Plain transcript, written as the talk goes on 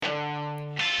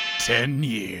10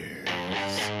 years.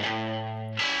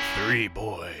 3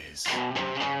 boys.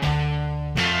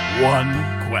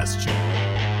 1 question.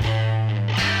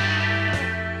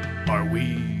 Are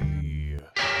we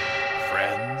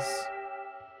friends?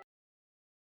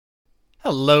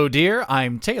 Hello, dear.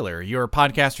 I'm Taylor, your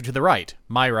podcaster to the right.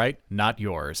 My right, not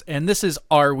yours. And this is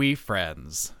Are We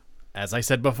Friends? As I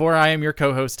said before, I am your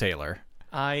co-host, Taylor.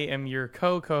 I am your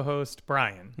co-host,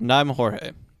 Brian. And I'm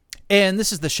Jorge. And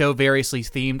this is the show variously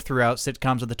themed throughout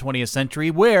sitcoms of the 20th century,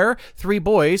 where 3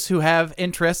 boys who have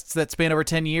interests that span over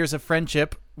 10 years of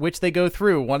friendship, which they go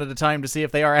through one at a time to see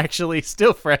if they are actually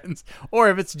still friends, or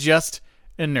if it's just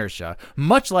inertia.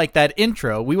 Much like that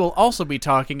intro, we will also be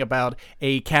talking about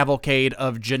a cavalcade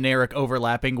of generic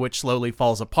overlapping which slowly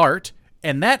falls apart,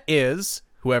 and that is,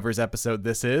 whoever's episode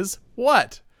this is,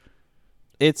 what?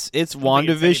 It's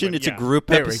WandaVision. It's a group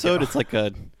There we episode. go. It's like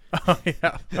a... Oh,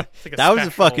 yeah. That was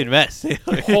a fucking mess.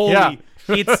 Holy, Yeah.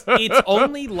 it's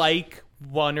only like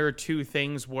 1 or 2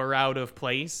 things were out of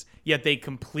place, yet they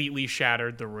completely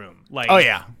shattered the room. Like, Oh,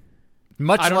 yeah.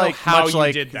 I don't know how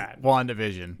you did that.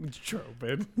 WandaVision. It's true,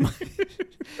 man.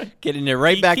 Getting it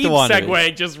right back to Keep WandaVision.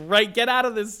 segue, just get out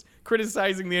of this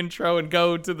criticizing the intro and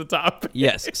go to the top.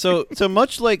 Yes. So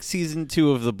much like season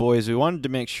 2 of The Boys, we wanted to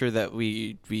make sure that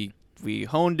we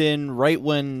honed in right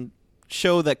when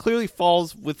show that clearly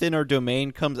falls within our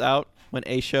domain comes out, when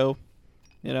a show,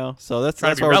 so that's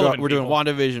Trying to be why relevant, we're doing people.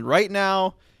 WandaVision right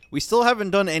now. We still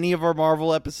haven't done any of our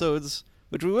Marvel episodes,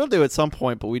 which we will do at some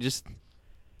point, but I just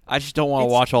don't want to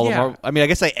watch all the Marvel. I mean, I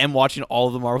guess I am watching all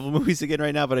of the Marvel movies again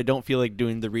right now, but I don't feel like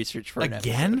doing the research for an episode.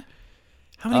 Again?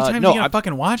 How many times no, are you going to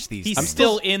fucking watch these He's things?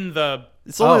 still in the...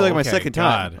 It's only Oh, like my okay, second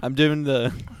time. God. I'm doing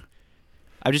the...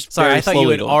 I'm just Sorry, very I thought you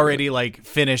slowly had going already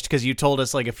finished because you told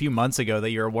us a few months ago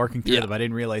that you were working through Yeah. them. I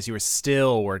didn't realize you were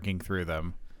still working through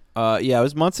them. Yeah, it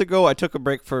was months ago. I took a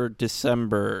break for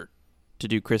December to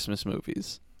do Christmas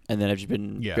movies, and then I've just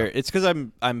been. Yeah. It's because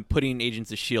I'm putting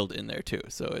Agents of Shield in there too,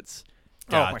 so it's.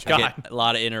 Oh my Gotcha. I God. get a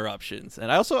lot of interruptions,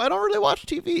 and I don't really watch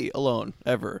TV alone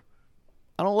ever.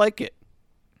 I don't like it.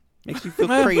 Makes me feel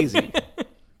crazy.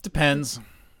 Depends.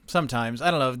 Sometimes. I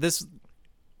don't know. This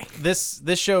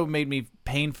show made me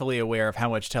painfully aware of how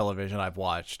much television I've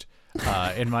watched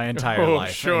in my entire Oh,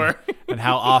 life. sure. And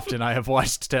how often I have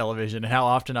watched television and how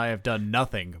often I have done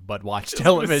nothing but watch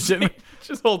television.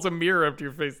 Just holds a mirror up to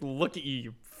your face. Look at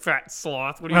you fat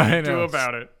sloth. What are you I going to do know.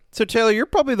 about it? So Taylor, you're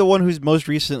probably the one who's most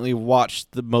recently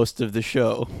watched the most of the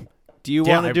show. Do you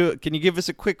Yeah, want to do it? Can you give us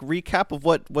a quick recap of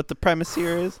what the premise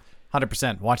here is?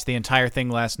 100%. Watched the entire thing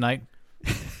last night.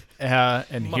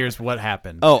 And here's what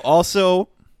happened. Oh, also,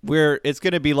 it's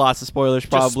going to be lots of spoilers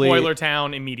probably. Just spoiler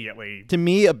town immediately. To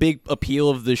me, a big appeal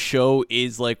of the show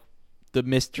is like the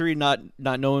mystery, not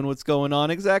knowing what's going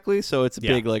on exactly. So it's a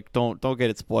Yeah. big don't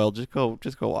get it spoiled. Just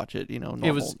go watch it.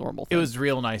 Normal, normal thing. It was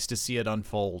real nice to see it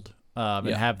unfold and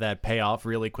Yeah. have that payoff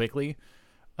really quickly.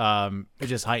 It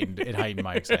just heightened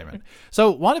my excitement.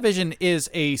 So WandaVision is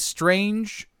a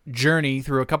strange journey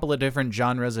through a couple of different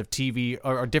genres of TV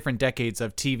or different decades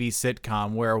of TV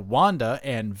sitcom where Wanda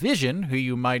and Vision, who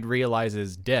you might realize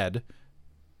is dead,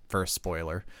 first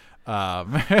spoiler. Well,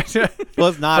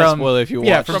 it's not a spoiler if you watch.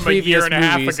 Yeah, it. from From a year previous and a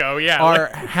half movies, ago, yeah. are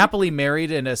happily married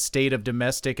in a state of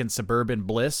domestic and suburban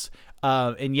bliss,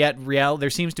 and yet there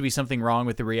seems to be something wrong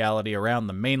with the reality around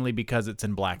them, mainly because it's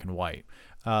in black and white.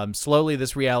 Slowly,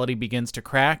 this reality begins to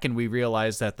crack, and we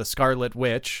realize that the Scarlet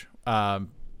Witch,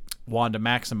 Wanda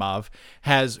Maximoff,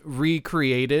 has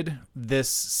recreated this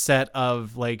set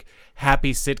of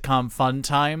happy sitcom fun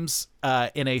times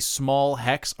in a small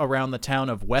hex around the town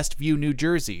of Westview, New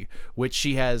Jersey, which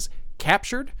she has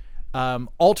captured,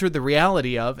 altered the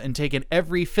reality of, and taken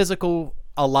every physical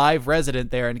alive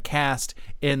resident there and cast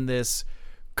in this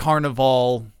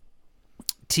carnival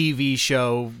TV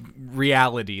show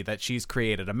reality that she's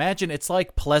created. Imagine it's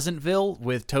like Pleasantville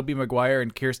with Tobey Maguire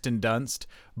and Kirsten Dunst,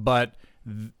 but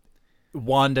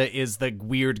Wanda is the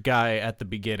weird guy at the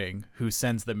beginning who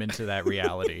sends them into that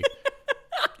reality.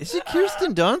 Is it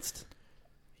Kirsten Dunst?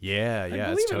 Yeah, I it's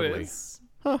believe it totally. is.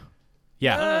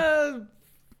 Yeah.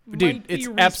 Dude, Might be it's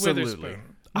Reese absolutely. Witherspoon.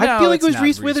 I No, feel like it's it was not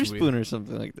Reese Reese Witherspoon or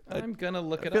something like that. I'm going to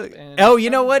look it feel up. like- And Oh, you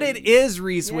know what? It is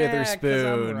Reese Yeah, 'cause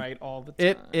Witherspoon. I'm right all the time.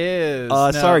 It is.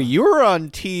 No. Sorry, you were on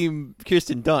team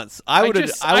Kirsten Dunst. I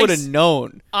would have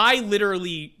known. I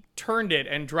literally turned it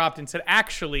and dropped and said,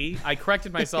 actually, I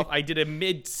corrected myself. I did a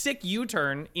mid-sick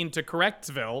U-turn into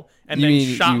Correctsville and You then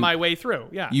mean shot you- my way through.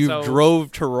 Yeah. You so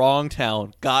drove to wrong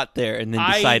town, got there, and then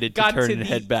I decided to got turn to and the-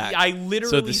 head back. I literally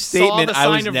so the saw statement the "I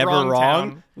was sign of never wrong wrong"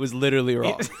 town. was literally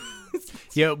wrong.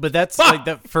 Yeah, but that's like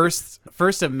the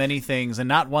first of many things, and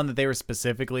not one that they were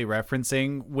specifically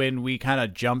referencing when we kind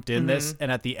of jumped in this,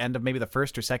 and at the end of maybe the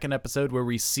first or second episode where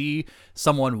we see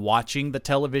someone watching the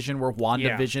television where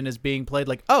WandaVision is being played,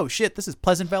 like, oh shit, this is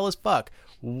Pleasantville as fuck.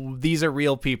 These are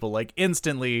real people. Like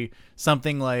instantly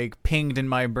something like pinged in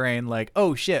my brain, like,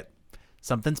 oh shit,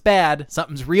 something's bad.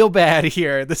 Something's real bad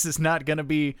here. This is not going to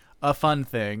be a fun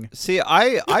thing. See,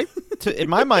 in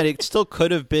my mind, it still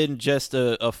could have been just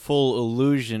a full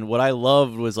illusion. What I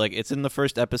loved was, like, it's in the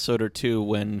first episode or two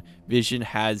when Vision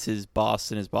has his boss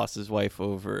and his boss's wife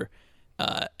over,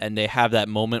 and they have that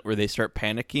moment where they start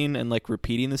panicking and, like,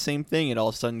 repeating the same thing. It all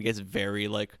of a sudden gets very,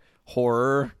 like,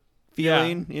 horror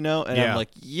feeling, you know? And I'm like,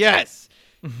 yes!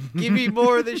 Give me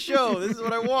more of the show. This is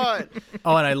what I want.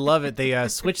 Oh, and I love it. They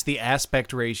switched the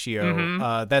aspect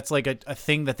ratio. That's like a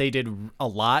thing that they did a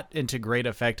lot into great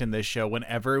effect in this show.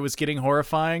 Whenever it was getting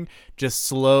horrifying, just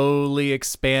slowly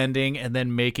expanding and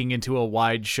then making into a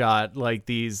wide shot, like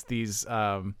these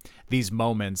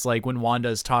moments. Like when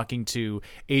Wanda's talking to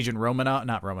Agent Russo.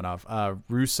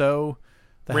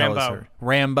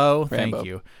 Rambo. Thank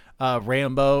you.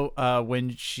 Rambo,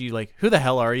 when she like, who the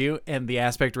hell are you? And the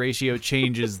aspect ratio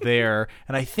changes there.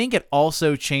 And I think it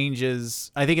also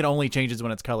changes. I think it only changes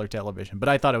when it's color television. But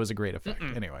I thought it was a great effect.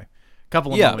 Anyway, a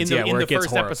couple of moments. In where the it gets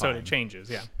first episode, horrifying. it changes.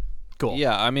 Yeah. Cool.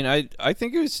 Yeah, I mean, I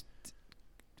think it was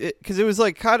because it was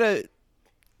like kind of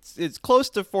it's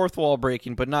close to fourth wall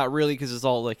breaking, but not really because it's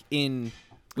all like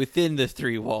within the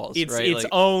three walls. It's right? its like,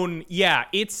 own. Yeah.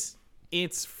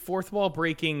 It's fourth wall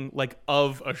breaking, like,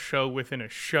 of a show within a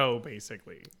show,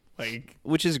 basically. Like,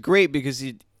 which is great because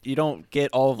you don't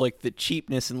get all of like the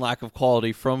cheapness and lack of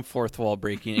quality from fourth wall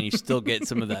breaking, and you still get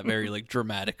some of that very like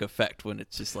dramatic effect when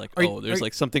it's just like, there's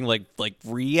like something like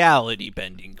reality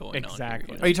bending going on.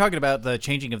 Exactly. Here, Are you talking about the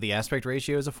changing of the aspect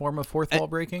ratio as a form of fourth wall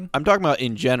breaking? I'm talking about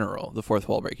in general the fourth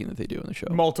wall breaking that they do in the show.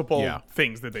 multiple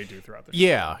things that they do throughout the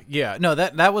show. Yeah. No,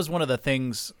 that was one of the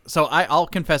things. So I'll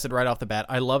confess it right off the bat.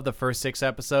 I love the first 6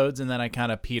 episodes, and then I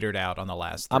kind of petered out on the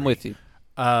last 3. I'm with you.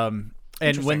 And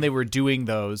when they were doing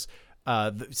those,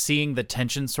 seeing the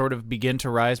tension sort of begin to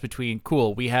rise between,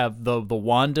 we have the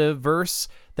Wanda verse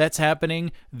that's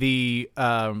happening, the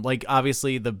like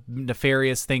obviously the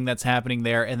nefarious thing that's happening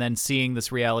there, and then seeing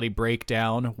this reality break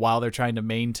down while they're trying to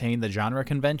maintain the genre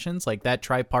conventions, like that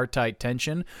tripartite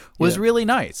tension was really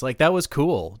nice. Like that was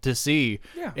cool to see,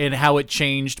 and how it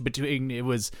changed between it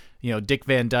was Dick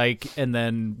Van Dyke and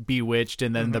then Bewitched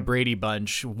and then the Brady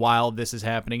Bunch while this is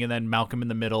happening, and then Malcolm in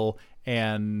the Middle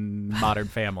and Modern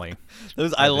Family.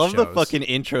 I love the fucking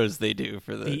intros they do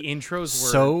for the intros were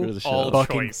so all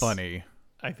fucking choice, funny.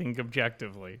 I think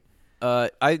objectively.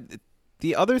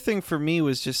 The other thing for me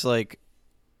was just like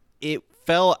it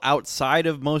fell outside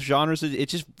of most genres. It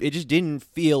just didn't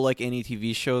feel like any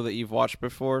TV show that you've watched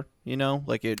before.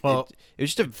 Like it was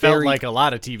just a Felt like a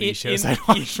lot of TV shows I'd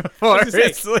watched before.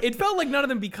 It felt like none of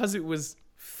them because it was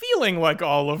feeling like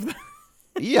all of them.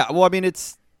 Yeah, well, I mean,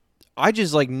 I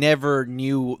just like never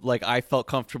knew, like I felt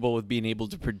comfortable with being able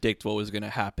to predict what was going to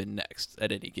happen next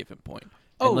at any given point.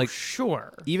 And, like,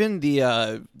 sure. Even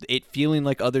the it feeling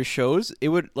like other shows,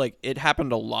 it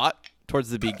happened a lot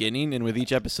towards the beginning, and with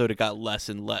each episode it got less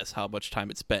and less how much time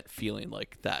it spent feeling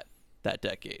like that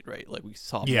decade, right? Like we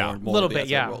saw more and more little of the bit,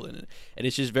 yeah. roll in it. And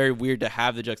it's just very weird to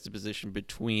have the juxtaposition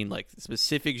between like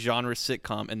specific genre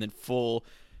sitcom and then full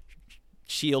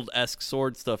Shield-esque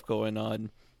sword stuff going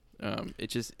on.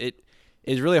 It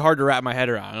is really hard to wrap my head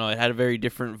around. I don't know, it had a very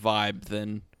different vibe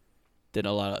than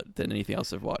anything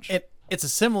else I've watched. It's a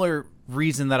similar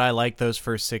reason that I like those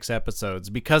first 6 episodes,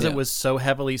 because it was so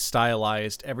heavily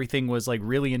stylized. Everything was like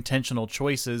really intentional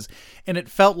choices, and it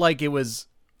felt like it was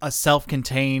a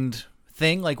self-contained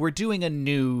thing. Like we're doing a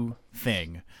new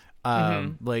thing.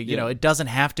 It doesn't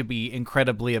have to be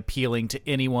incredibly appealing to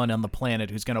anyone on the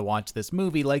planet who's going to watch this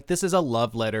movie. Like this is a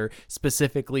love letter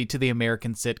specifically to the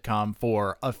American sitcom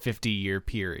for a 50-year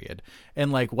period.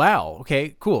 And like, wow,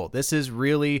 okay, cool. This is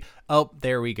really,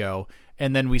 there we go.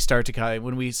 And then we start to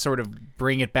when we sort of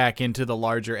bring it back into the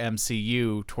larger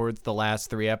MCU towards the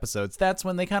last 3 episodes, that's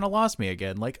when they kind of lost me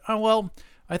again. Like, oh, well,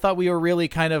 I thought we were really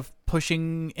kind of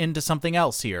pushing into something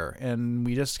else here. And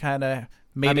we just kind of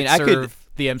made it serve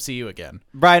the MCU again.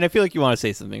 Brian, I feel like you want to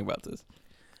say something about this.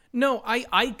 No,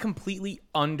 I completely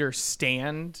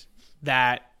understand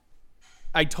that.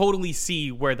 I totally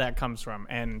see where that comes from.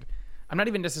 And I'm not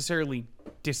even necessarily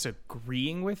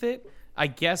disagreeing with it. I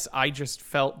guess I just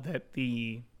felt that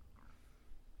the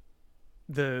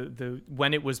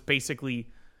when it was basically,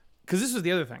 because this was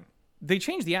the other thing, they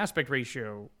changed the aspect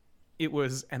ratio. It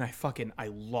was, and I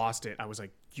lost it. I was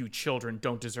like, you children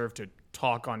don't deserve to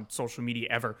talk on social media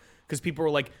ever. Because people were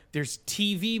like, there's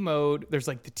TV mode, there's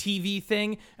like the TV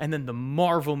thing, and then the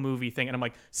Marvel movie thing. And I'm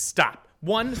like, stop.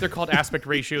 One, they're called aspect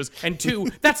ratios. And two,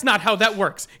 that's not how that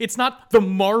works. It's not the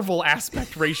Marvel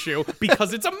aspect ratio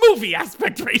because it's a movie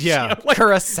aspect ratio. Yeah, Like,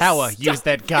 Kurosawa stop. used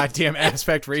that goddamn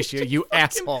aspect ratio, you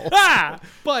asshole.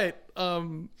 But,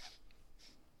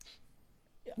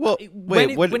 Well, when wait,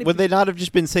 it- would, when it- would they not have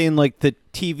just been saying like the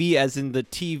TV as in the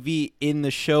TV in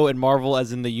the show and Marvel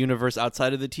as in the universe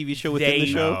outside of the TV show within they the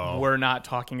show? were not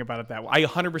talking about it that way. I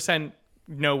 100%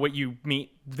 know what you mean.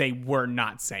 They were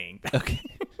not saying that. Okay.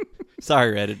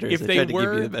 Sorry, editors. If I they tried to give you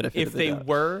were, the benefit if of the they doubt.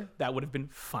 were, that would have been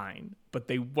fine. But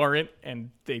they weren't, and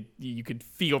you could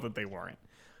feel that they weren't.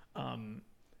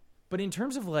 But in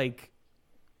terms of like,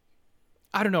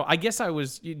 I don't know. I guess I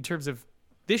was in terms of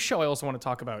this show. I also want to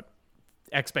talk about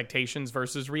expectations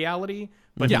versus reality,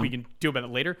 but Yeah. we can do about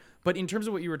it later. But in terms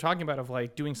of what you were talking about of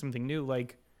like doing something new,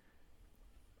 like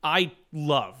I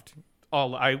loved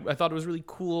all. I thought it was really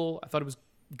cool. I thought it was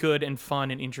good and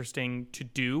fun and interesting to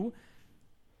do.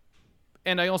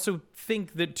 And I also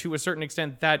think that to a certain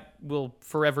extent that will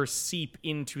forever seep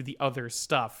into the other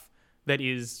stuff that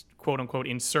is quote unquote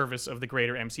in service of the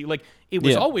greater MCU. Like it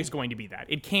was Yeah. always going to be that.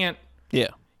 It can't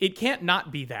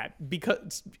not be that,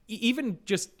 because even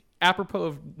just apropos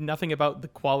of nothing about the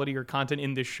quality or content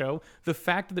in this show, the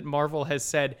fact that Marvel has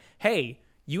said, hey,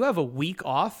 you have a week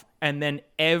off, and then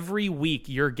every week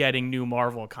you're getting new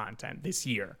Marvel content this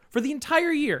year. For the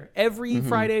entire year, every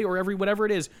Friday or every whatever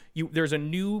it is, there's a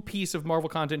new piece of Marvel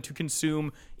content to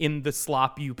consume in the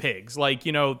slop, you pigs. Like,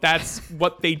 you know, that's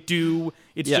what they do.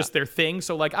 It's just their thing.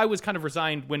 So, like, I was kind of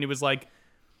resigned when it was like,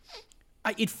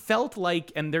 it felt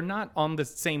like, and they're not on the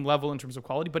same level in terms of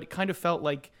quality, but it kind of felt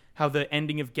like how the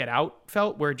ending of Get Out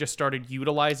felt, where it just started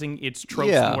utilizing its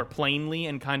tropes more plainly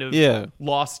and kind of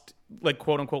lost, like,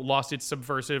 quote unquote, lost its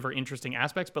subversive or interesting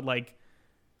aspects. But like,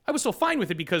 I was still fine with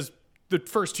it because the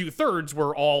first 2/3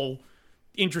 were all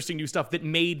interesting new stuff that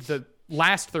made the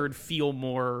last third feel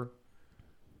more,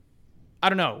 I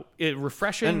don't know,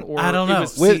 refreshing. And or I don't it know.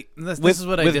 was- See, this is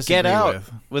what I disagree Get Out,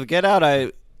 with. With Get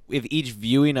Out, with each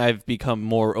viewing, I've become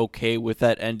more okay with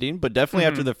that ending. But definitely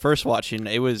after the first watching,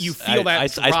 it was You feel that I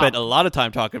drop. spent a lot of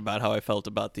time talking about how I felt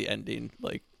about the ending,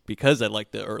 like because I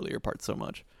liked the earlier part so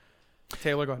much.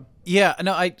 Taylor, go ahead. Yeah,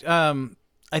 no,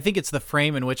 I think it's the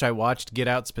frame in which I watched Get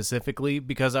Out specifically,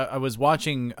 because I was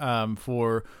watching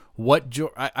for what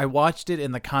I watched it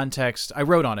in the context. I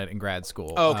wrote on it in grad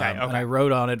school. Okay. And I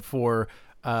wrote on it for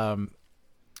what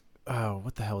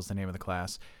the hell is the name of the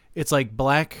class? It's like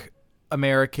Black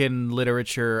American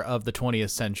literature of the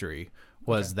 20th century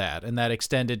was that, and that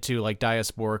extended to like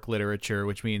diasporic literature,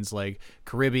 which means like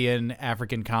Caribbean,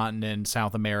 African continent,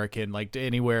 South American, like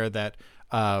anywhere that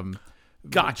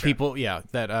Gotcha. people,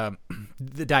 that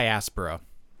the diaspora,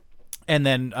 and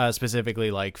then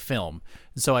specifically like film.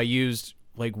 So I used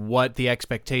like what the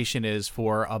expectation is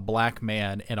for a black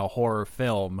man in a horror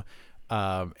film.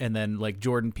 And then like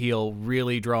Jordan Peele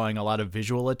really drawing a lot of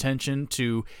visual attention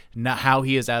to not how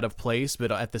he is out of place,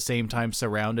 but at the same time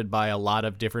surrounded by a lot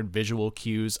of different visual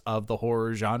cues of the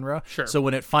horror genre. Sure. So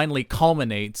when it finally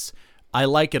culminates, I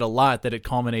like it a lot that it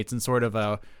culminates in sort of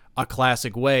a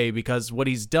classic way, because what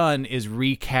he's done is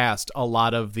recast a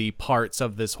lot of the parts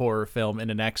of this horror film in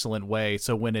an excellent way.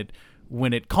 So when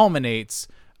it culminates,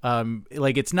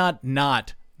 like it's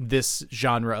not this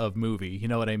genre of movie, you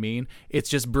know what I mean? It's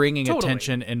just bringing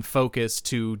attention and focus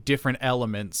to different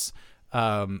elements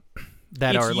that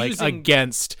It's are like using-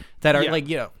 against, that are Yeah. like,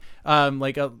 you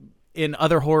know, in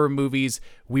other horror movies,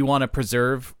 we want to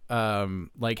preserve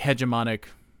like hegemonic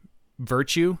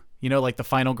virtue. You know, like the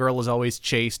final girl is always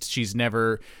chaste. She's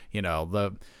never, you know,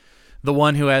 the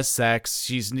one who has sex.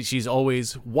 She's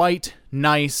always white,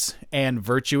 nice, and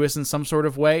virtuous in some sort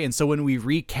of way. And so when we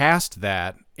recast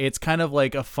that, it's kind of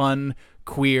like a fun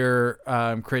queer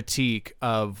critique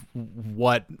of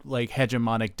what like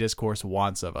hegemonic discourse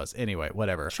wants of us. Anyway,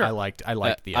 whatever. Sure. I liked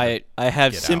the I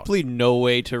have Get simply no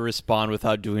way to respond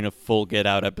without doing a full Get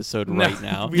Out episode right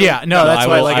now. Yeah, no, that's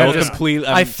why. Like, I just completely.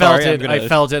 I felt it. I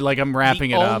felt it. Like I'm wrapping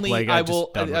it up. Like I I'm just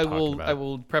will. done with I talking will. about I it.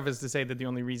 will preface to say that the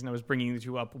only reason I was bringing the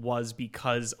two up was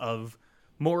because of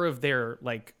more of their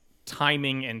like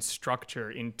timing and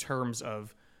structure in terms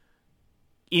of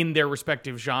in their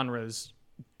respective genres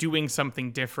doing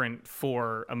something different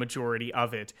for a majority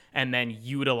of it and then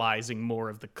utilizing more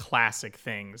of the classic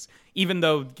things, even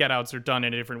though Get Outs are done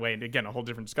in a different way. And again, a whole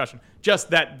different discussion.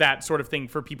 Just that sort of thing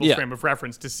for people's frame of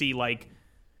reference to see like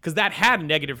because that had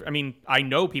negative. I mean, I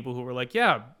know people who were like,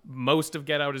 yeah, most of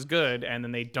Get Out is good, and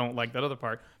then they don't like that other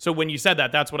part. So when you said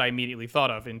that, that's what I immediately thought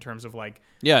of in terms of like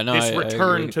this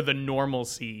return to the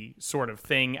normalcy sort of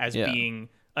thing as being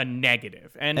a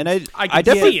negative. And I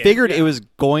definitely figured it was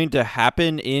going to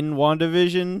happen in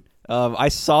WandaVision. I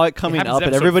saw it coming up,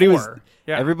 and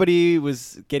everybody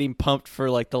was getting pumped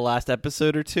for like the last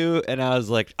episode or two, and I was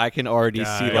like, I can already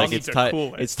see like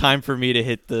it's time for me to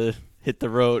hit the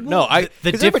road. Well, no,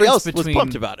 the everybody else between... was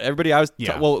pumped about it. Everybody,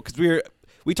 because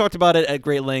we talked about it at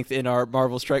great length in our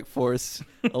Marvel Strike Force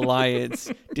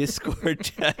Alliance Discord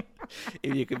chat,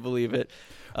 if you can believe it.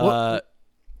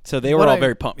 So they were all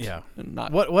very pumped. Yeah.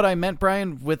 What I meant,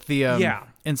 Brian, with the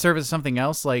in service of something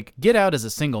else, like Get Out is a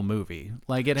single movie.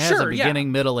 Like it has a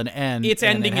beginning, middle, and end. Its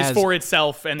ending is for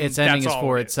itself, and its ending is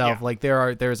for itself. Yeah. Like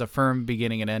there's a firm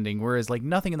beginning and ending. Whereas like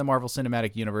nothing in the Marvel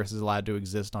Cinematic Universe is allowed to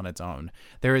exist on its own.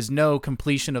 There is no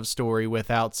completion of story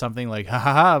without something like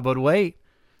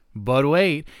but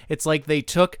wait. It's like they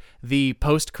took the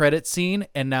post-credit scene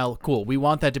and now, cool, we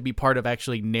want that to be part of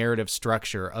actually narrative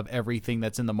structure of everything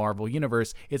that's in the Marvel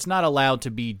Universe. It's not allowed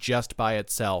to be just by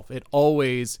itself. It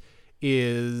always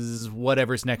is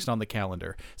whatever's next on the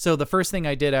calendar. So the first thing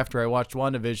I did after I watched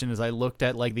WandaVision is I looked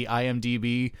at like the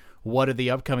IMDb, what are the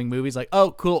upcoming movies? Like,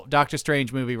 oh, cool, Doctor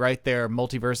Strange movie right there,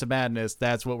 Multiverse of Madness.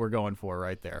 That's what we're going for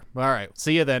right there. All right,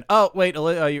 see you then. Oh, wait,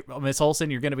 Miss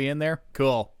Olsen, you're going to be in there?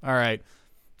 Cool. All right.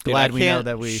 Glad we know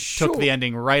that we took the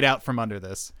ending right out from under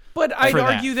this. But I'd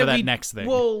argue that we next thing.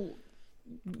 Well,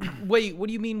 wait, what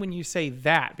do you mean when you say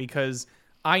that? Because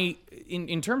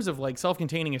in terms of like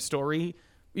self-containing a story,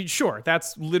 sure,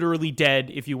 that's literally dead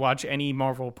if you watch any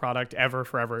Marvel product ever,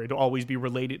 forever. It'll always be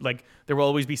related. Like there will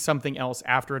always be something else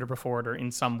after it or before it or in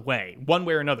some way, one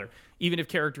way or another. Even if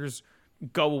characters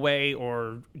go away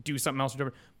or do something else or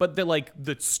whatever. But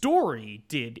the story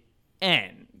did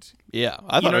end. Yeah,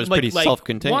 I thought it was pretty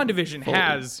self-contained. WandaVision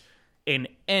has an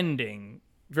ending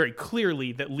very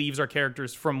clearly that leaves our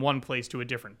characters from one place to a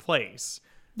different place.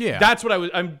 Yeah, that's what I was.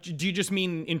 Do you just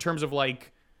mean in terms of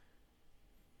like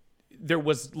there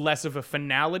was less of a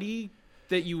finality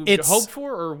that you hoped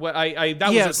for, or what?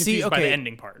 That was confused by the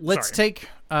ending part. Let's take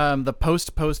the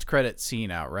post credit scene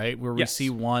out, right, where we see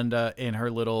Wanda in her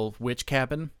little witch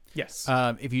cabin. Yes.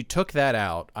 If you took that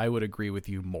out, I would agree with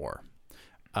you more.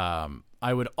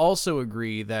 I would also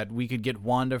agree that we could get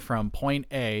Wanda from point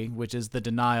A, which is the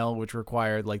denial, which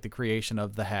required like the creation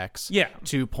of the hex,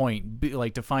 to point B,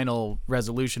 like to final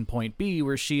resolution point B,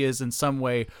 where she is in some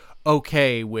way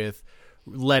okay with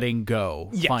letting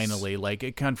go, finally,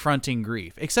 like confronting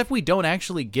grief. Except we don't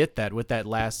actually get that with that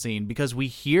last scene, because we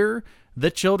hear the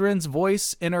children's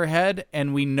voice in her head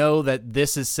and we know that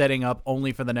this is setting up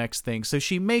only for the next thing. So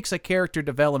she makes a character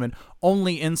development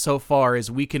only insofar as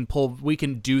we can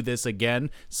do this again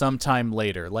sometime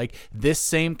later. Like this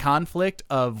same conflict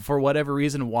of, for whatever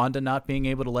reason, Wanda not being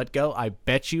able to let go, I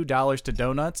bet you dollars to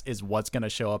donuts is what's going to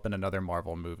show up in another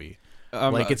Marvel movie.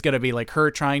 It's going to be like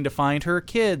her trying to find her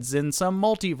kids in some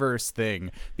multiverse thing,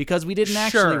 because we didn't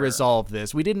actually resolve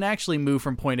this. We didn't actually move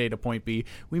from point A to point B.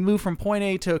 We moved from point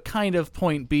A to kind of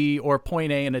point B, or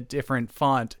point A in a different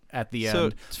font at the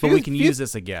end, but we can use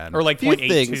this again. Or like point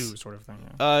A2 sort of thing.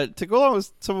 Yeah. To go along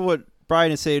with some of what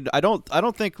Brian is saying, I don't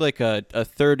think like a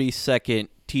 30-second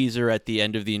teaser at the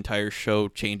end of the entire show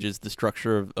changes the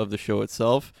structure of the show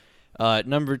itself.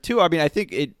 Number two, I mean, I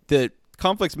think the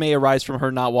conflicts may arise from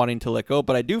her not wanting to let go,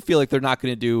 but I do feel like they're not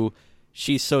going to do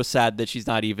she's so sad that she's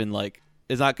not even like,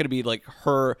 it's not going to be like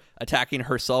her attacking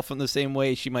herself in the same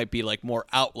way. She might be like more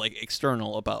out, like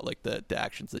external about like the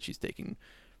actions that she's taking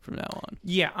from now on.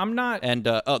 Yeah, I'm not. And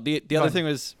the other thing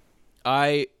was,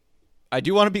 I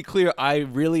do want to be clear. I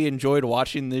really enjoyed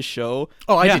watching this show.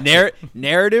 Oh, I did.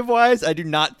 Narrative wise, I do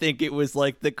not think it was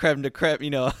like the creme de creme.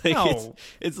 You know, like no.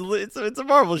 it's a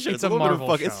Marvel show. It's a little Marvel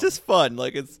bit of show. It's just fun.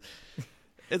 Like it's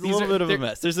a little bit of a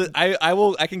mess.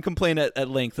 I can complain at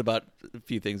length about a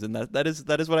few things, and that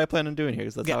is what I plan on doing here.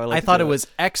 That's how I like. I thought it was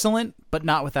excellent, but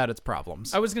not without its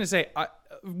problems. I was gonna say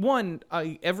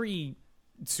every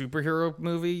superhero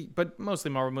movie, but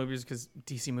mostly Marvel movies, because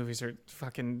DC movies are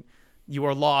fucking. You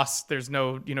are lost. There's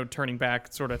no, turning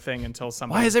back sort of thing until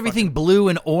somebody. Why is everything blue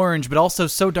and orange, but also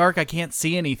so dark I can't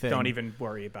see anything? Don't even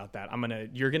worry about that.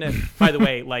 You're gonna. By the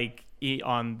way, like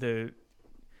on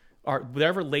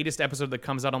whatever latest episode that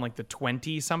comes out on like the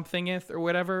 20-somethingth or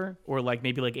whatever, or like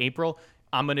maybe like April,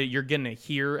 you're gonna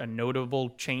hear a notable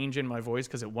change in my voice,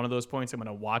 because at one of those points I'm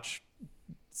gonna watch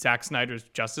Zack Snyder's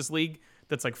Justice League.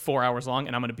 That's like 4 hours long,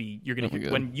 and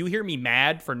when you hear me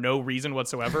mad for no reason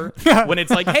whatsoever, when it's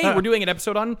like, hey, we're doing an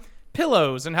episode on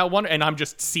pillows and how and I'm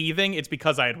just seething. It's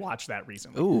because I had watched that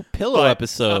recently. Ooh, pillow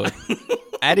episode.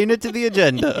 Adding it to the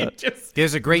agenda.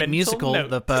 There's a great mental musical. note.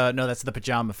 No, that's the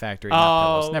Pajama Factory.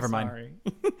 Not Pillows. Never mind.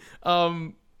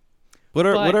 Sorry. What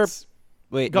are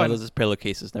wait, Go no, ahead. those are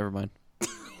pillowcases. Never mind.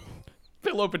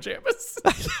 Pillow pajamas.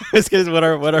 This is what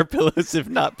are pillows if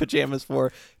not pajamas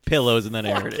for pillows? And then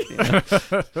I heard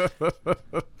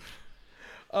it.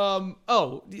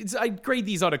 I grade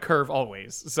these on a curve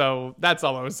always. So that's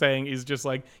all I was saying is just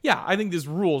like, yeah, I think this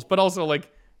rules, but also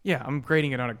like, yeah, I'm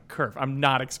grading it on a curve. I'm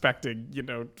not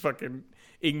expecting, fucking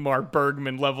Ingmar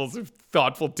Bergman levels of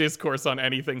thoughtful discourse on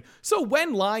anything. So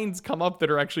when lines come up that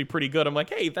are actually pretty good, I'm like,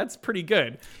 hey, that's pretty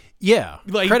good. Yeah,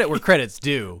 Like- credit where credit's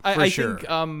due. For I sure.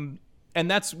 think, and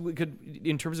that's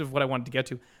in terms of what I wanted to get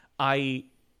to.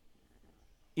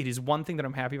 It is one thing that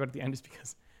I'm happy about at the end is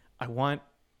because I want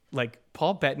like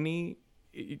Paul Bettany.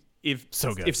 If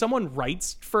someone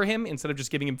writes for him instead of just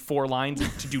giving him 4 lines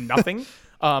to do nothing,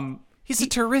 he's a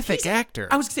terrific actor.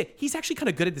 I was gonna say he's actually kind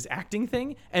of good at this acting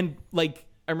thing. And like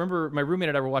I remember my roommate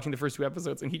and I were watching the first 2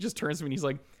 episodes, and he just turns to me and he's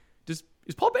like, "Is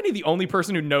Paul Bettany the only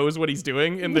person who knows what he's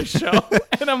doing in this show?"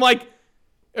 And I'm like,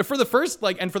 for the first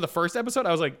episode,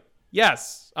 I was like,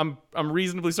 yes, I'm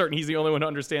reasonably certain he's the only one who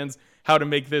understands how to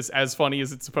make this as funny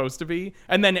as it's supposed to be.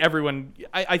 And then everyone,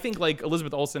 I think like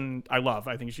Elizabeth Olsen, I love.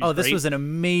 I think she's this great. was an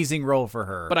amazing role for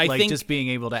her. But I like, think- just being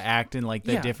able to act in like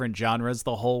the Yeah. different genres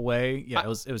the whole way. Yeah, it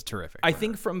was terrific. I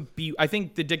think I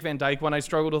think the Dick Van Dyke one I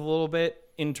struggled with a little bit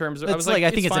in terms of. I was like,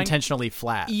 I think it's fine. intentionally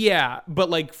flat. Yeah, but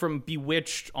like from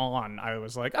Bewitched on, I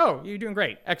was like, oh, you're doing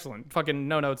great, excellent, fucking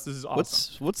no notes. This is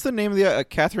awesome. What's the name of the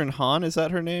Catherine Hahn? Is that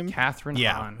her name? Catherine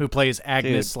Yeah, Hahn, who plays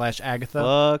Agnes Dude. / Agatha.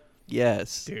 Fuck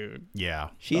yes. dude, Yeah,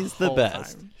 She's the whole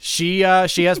best. time. she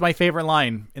has my favorite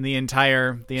line in the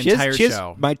entire She has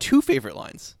show. my 2 favorite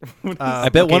lines. I I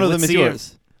bet one of them is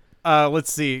yours.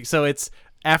 Let's see. So it's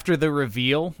after the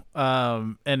reveal,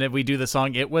 and then we do the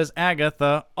song. It was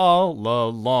Agatha all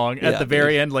along. At Yeah, the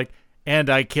very end, like, and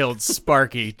I killed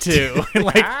Sparky too.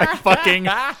 Like I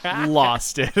fucking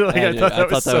lost it. Like Yeah, I dude, thought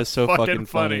that was so fucking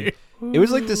funny. It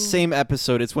was like the same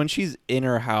episode. It's when she's in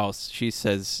her house. She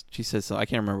says, I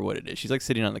can't remember what it is. She's like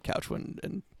sitting on the couch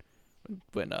when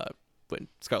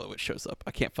Scarlet Witch shows up.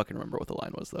 I can't fucking remember what the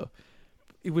line was though.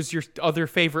 It was your other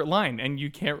favorite line, and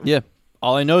you can't. Yeah.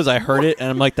 All I know is I heard it, and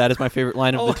I'm like, that is my favorite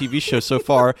line of the TV show so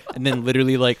far. And then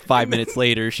literally like 5 minutes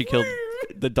later, she killed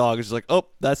the dog. It's like, oh,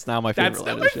 that's now my favorite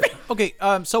line of the show. Okay,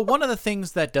 so one of the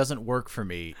things that doesn't work for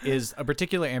me is a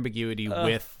particular ambiguity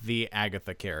with the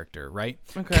Agatha character, right?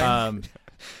 Okay.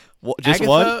 Just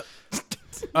Agatha,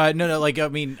 one? no. Like, I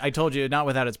mean, I told you, not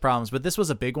without its problems, but this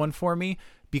was a big one for me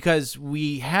because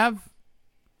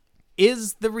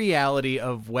is the reality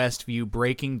of Westview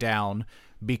breaking down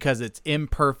because it's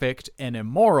imperfect and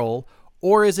immoral,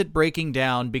 or is it breaking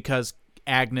down because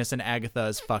Agnes and Agatha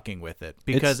is fucking with it?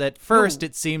 Because at first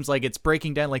it seems like it's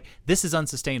breaking down like this is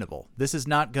unsustainable. This is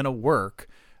not going to work.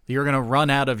 You're going to run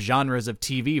out of genres of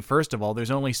TV. First of all,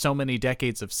 there's only so many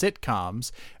decades of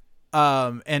sitcoms.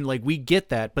 And like we get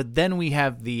that, but then we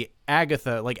have the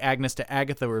Agatha, like Agnes to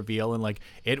Agatha reveal, and like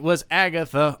it was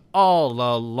Agatha all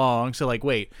along. So like,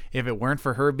 wait, if it weren't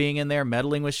for her being in there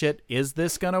meddling with shit, is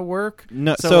this gonna work?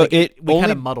 No, So, so like, we we kind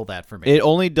only of muddle that for me. it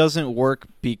only doesn't work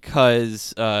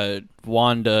because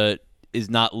Wanda is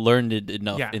not learned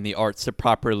enough Yeah. in the arts to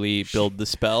properly build the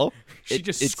spell. She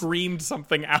just it's- screamed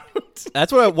something out.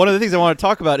 That's one of the things I want to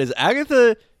talk about is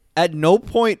Agatha at no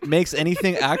point makes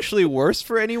anything actually worse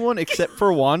for anyone except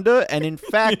for Wanda, and in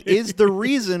fact is the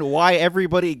reason why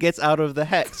everybody gets out of the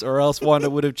hex, or else Wanda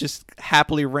would have just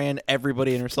happily ran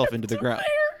everybody and herself into the ground.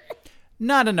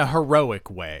 Not in a heroic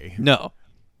way. No.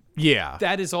 Yeah.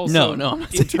 That is also No.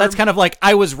 That's kind of like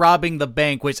I was robbing the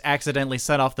bank, which accidentally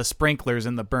set off the sprinklers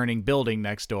in the burning building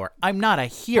next door. I'm not a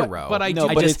hero, But I No,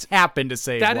 do- but just it's- happened to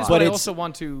save That is lives. what But I it's- also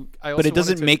want to. But it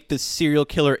doesn't make the serial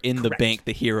killer in the Correct. bank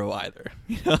the hero either.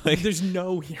 You know, like, There's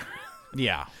no hero.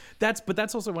 Yeah. That's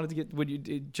also wanted to get what you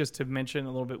did, just to mention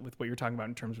a little bit with what you're talking about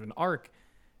in terms of an arc,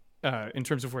 in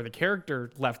terms of where the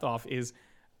character left off is,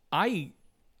 I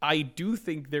do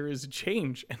think there is a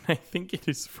change, and I think it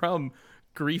is from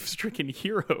grief-stricken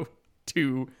hero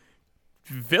to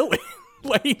villain,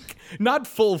 like not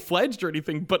full-fledged or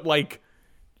anything, but like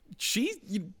she's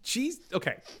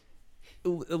okay.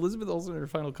 Elizabeth Olsen in her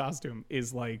final costume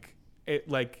is like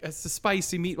it's a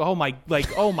spicy meat. Oh my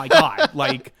god,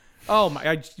 like. Oh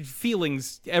my!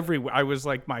 Feelings everywhere. I was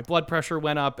like, my blood pressure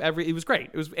went up. It was great.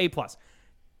 It was A+.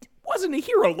 Wasn't a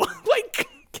hero. Like,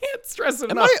 can't stress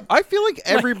And enough. I feel like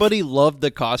everybody loved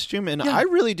the costume, and I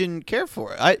really didn't care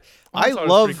for it. I thought it was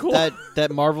love pretty cool.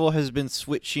 that Marvel has been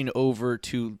switching over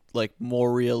to like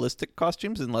more realistic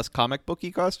costumes and less comic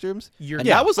booky costumes. And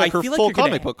that was like I her feel like full you're gonna-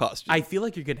 comic book costume. I feel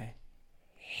like you're gonna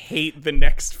hate the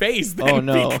next phase. Then, Oh,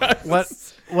 no.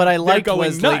 because What I liked going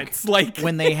was nuts, like-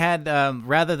 when they had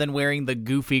rather than wearing the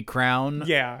goofy crown,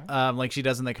 Yeah. like she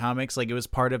does in the comics, like it was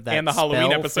part of that And the Halloween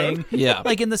spell episode. thing. Yeah.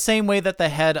 like in the same way that the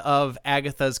head of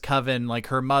Agatha's coven, like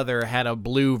her mother, had a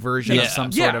blue version of Yeah.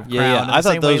 some sort Yeah. of crown. yeah, in the I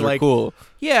thought same those way, were like, cool.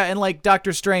 Yeah, and like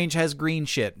Doctor Strange has green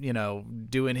shit,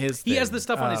 doing his thing. he has the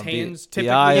stuff on his hands. Typically,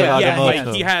 eye of yeah,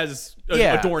 Agamotto. he has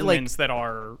Yeah, adornments that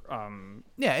are.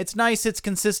 Yeah, it's nice. It's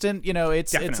consistent.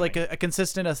 It's like Definitely. a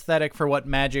consistent aesthetic for what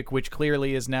magic, which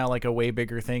clearly is now like a way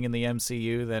bigger thing in the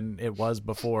MCU than it was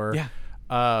before. Yeah. It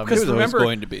Because was always remember,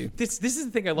 going to be. this is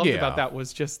the thing I loved Yeah. about that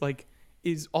was just like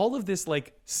is all of this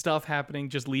like stuff happening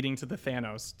just leading to the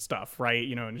Thanos stuff, right?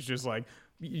 And it's just like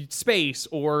space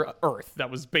or Earth.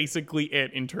 That was basically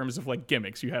it in terms of like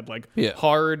gimmicks. You had like Yeah.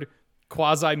 hard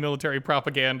quasi-military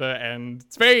propaganda and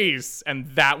space, and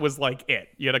that was like it.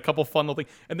 You had a couple fun little things,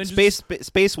 and then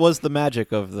Space was the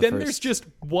magic of the then first. there's just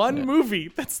one movie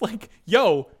that's like,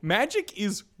 yo, magic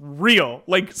is real.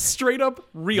 Like, straight up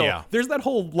real. Yeah. There's that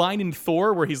whole line in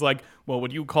Thor where he's like, well,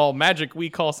 what you call magic, we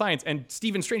call science. And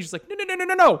Stephen Strange is like,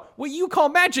 no. What you call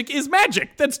magic is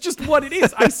magic. That's just what it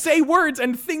is. I say words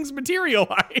and things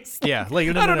materialize. Yeah, like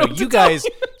I don't know what to you tell guys,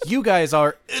 you guys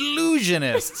are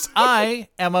illusionists. I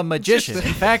am a magician.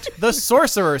 In fact, the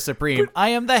sorcerer supreme. I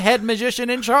am the head magician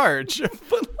in charge.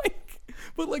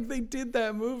 but like they did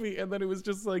that movie, and then it was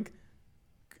just like,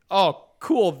 oh,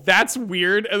 cool, that's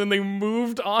weird. And then they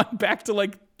moved on back to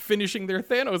like finishing their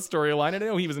Thanos storyline. And I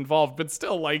know he was involved, but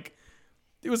still, like,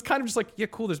 it was kind of just like, yeah,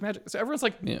 cool, there's magic. So everyone's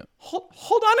like, Yeah.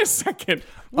 hold on a second.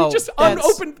 We Oh, just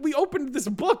that's- we opened this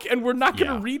book and we're not going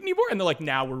to Yeah. read anymore. And they're like,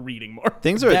 now we're reading more.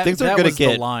 things are that going to was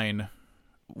get. the line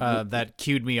that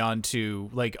cued me on to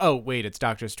like, oh wait, it's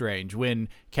Doctor Strange. When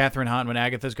Catherine Hahn, when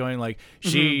Agatha's going like,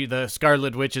 she, the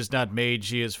Scarlet Witch is not made,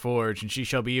 she is forged, and she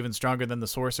shall be even stronger than the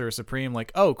Sorcerer Supreme.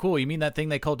 Like, oh cool, you mean that thing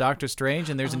they call Doctor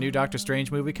Strange? And there's a new Doctor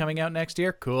Strange movie coming out next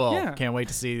year. Cool, Yeah. can't wait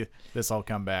to see this all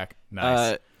come back.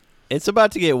 Nice. It's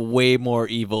about to get way more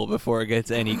evil before it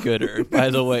gets any gooder, by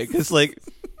the way. Because, like,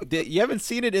 you haven't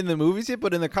seen it in the movies yet,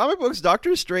 but in the comic books,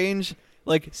 Doctor Strange,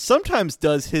 like, sometimes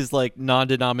does his, like,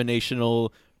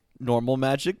 non-denominational normal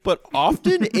magic, but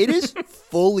often it is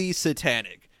fully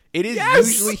satanic. It is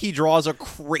usually he draws a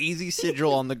crazy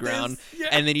sigil on the ground,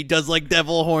 and then he does, like,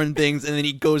 devil horn things, and then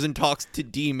he goes and talks to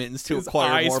demons to His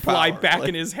acquire eyes more fly power. back Like,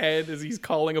 in his head as he's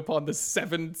calling upon the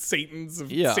 7 Satans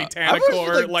of yeah. I Satanic was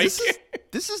Lore.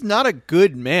 this is not a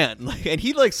good man. Like, and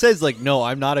he like says like, no,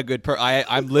 I'm not a good person.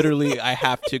 I'm literally I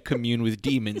have to commune with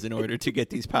demons in order to get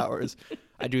these powers.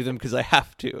 I do them because I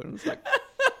have to. And it's like,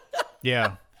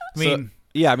 yeah, I so- mean.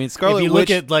 yeah, I mean Scarlet If you Witch.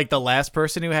 look at like the last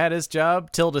person who had his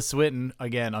job, Tilda Swinton,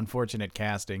 again, unfortunate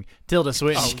casting. Tilda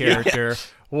Swinton's character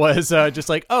was just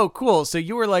like, oh, cool. So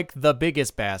you were like the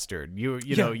biggest bastard. You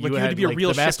know, like, you you had had to be a like,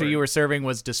 real the master shipper. you were serving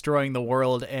was destroying the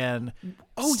world, and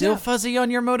still fuzzy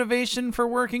on your motivation for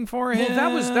working for him.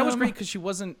 Well, that was great because she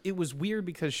wasn't. It was weird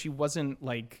because she wasn't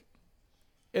like.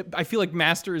 I feel like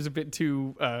Master is a bit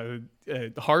too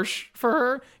harsh for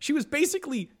her. She was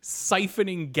basically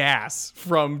siphoning gas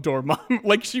from Dormammu.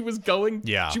 Like she was going.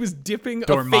 Yeah. She was dipping a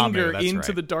Dormammu, finger that's into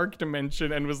right. the dark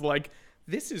dimension and was like,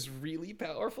 "This is really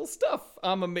powerful stuff.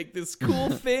 I'm gonna make this cool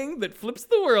thing that flips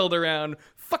the world around.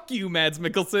 Fuck you, Mads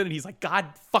Mikkelsen." And he's like, "God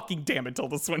fucking damn it,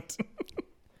 Tilda Swinton."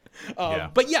 Yeah.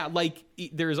 But yeah, like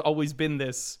there's always been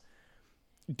this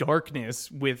darkness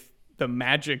with the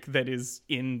magic that is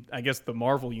in, I guess, the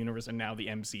Marvel universe and now the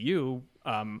MCU.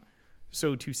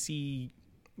 So to see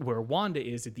where Wanda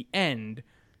is at the end,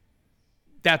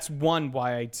 that's one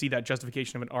why I see that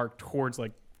justification of an arc towards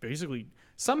like basically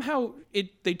somehow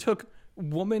they took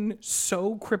woman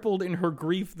so crippled in her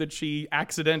grief that she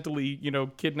accidentally,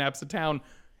 kidnaps a town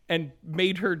and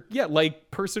made her,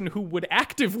 like person who would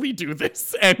actively do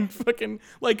this and fucking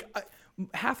like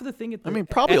half of the thing at the, I mean,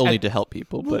 probably only to help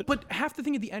people, well, but half the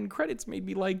thing at the end credits made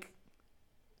me like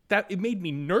that. It made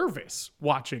me nervous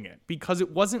watching it because it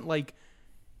wasn't like,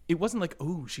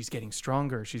 oh, she's getting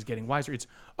stronger, she's getting wiser. It's,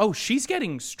 oh, she's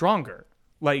getting stronger.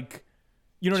 Like,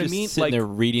 you know what I just mean? sitting Like, there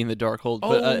reading the Darkhold.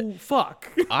 oh, But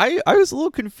fuck. I was a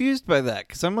little confused by that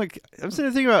because I'm sitting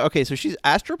there thinking about, okay, so she's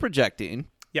astral projecting.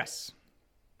 Yes.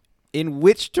 In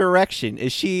which direction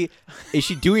is she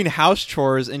doing house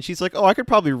chores and she's like, oh, I could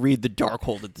probably read the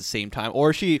Darkhold at the same time, or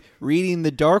is she reading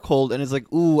the Darkhold and is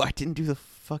like, ooh, I didn't do the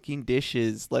fucking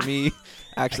dishes, let me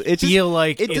actually it feel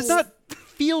like it does it's- not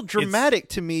feel dramatic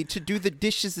to me to do the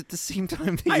dishes at the same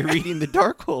time that you're reading the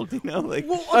Darkhold. You know, like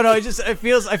Oh no, I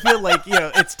feel like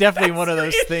it's definitely one of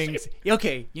those things.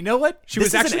 Okay, you know what? She This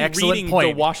was is actually an excellent reading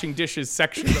point. the washing dishes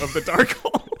section of the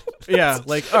Darkhold. Yeah,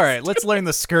 like all right, let's learn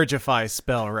the Scourgify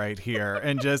spell right here,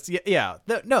 and just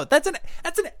no, that's an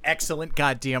excellent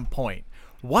goddamn point.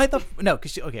 Why the no?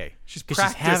 Because she's having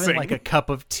practicing. like a cup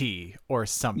of tea or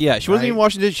something. yeah, she wasn't even right?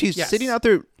 washing dishes. She's Yes. sitting out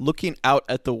there looking out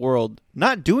at the world,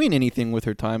 not doing anything with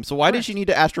her time. So why did she need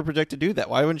to astral project to do that?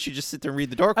 Why wouldn't she just sit there and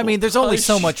read the Darkhold? I mean, there's only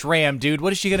so much RAM, dude.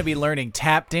 What is she going to be learning?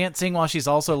 Tap dancing while she's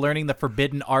also learning the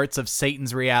forbidden arts of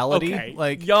Satan's reality? Okay,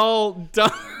 Like, y'all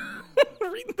done.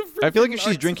 reading the I feel like if forbidden she's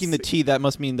arts drinking the of tea, that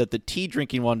must mean that the tea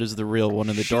drinking wand is the real one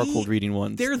and the She- Darkhold reading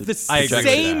one. They're the I agree with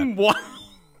same one.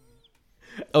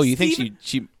 Oh, you think Steve-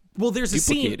 she Well, there's a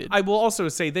scene. duplicated. I will also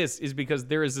say this is because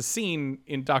there is a scene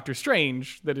in Doctor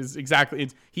Strange that is exactly.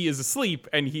 He is asleep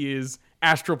and he is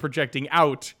astral projecting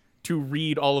out to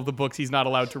read all of the books he's not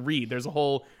allowed to read. There's a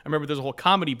whole. I remember there's a whole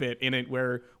comedy bit in it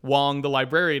where Wong, the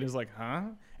librarian, is like, "Huh."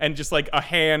 And just like a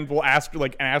hand will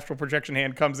like an astral projection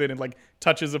hand comes in and like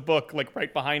touches a book like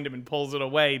right behind him and pulls it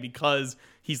away because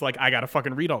he's like, I gotta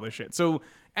fucking read all this shit. So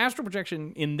astral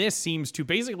projection in this seems to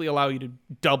basically allow you to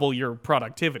double your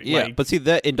productivity. Yeah, Like, but see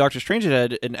that in Doctor Strange it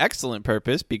had an excellent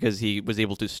purpose because he was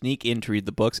able to sneak in to read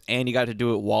the books and he got to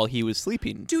do it while he was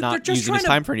sleeping, dude, they're not just using trying his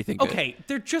time for anything good. Okay,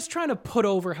 they're just trying to put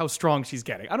over how strong she's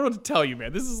getting. I don't know what to tell you,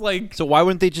 man. This is like So why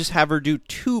wouldn't they just have her do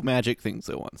two magic things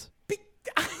at once?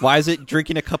 Why is it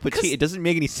drinking a cup of tea? It doesn't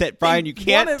make any sense, Brian. You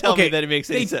can't wanna- tell me okay, that it makes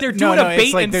any sense. they're doing a bait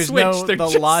it's like and there's switch. no They're the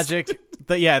just- logic.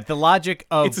 The logic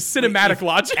of It's a cinematic if-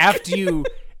 logic. After you,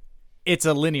 it's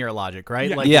a linear logic, right?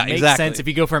 Yeah. Like Yeah, it makes exactly. sense if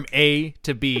you go from A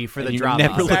to B for the you drama,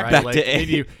 never look right? back Like, to A.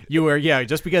 and you were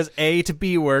just because A to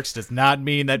B works does not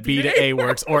mean that B to A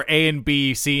works, or A and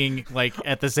B seeing like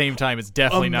at the same time. It's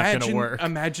definitely not going to work.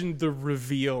 Imagine the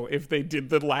reveal if they did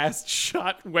the last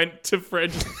shot went to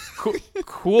Fred.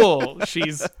 Cool.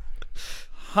 She's.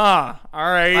 Huh.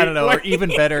 All right. I don't know, or Like- even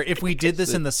better, if we did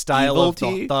this in the style evil of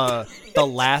tea. the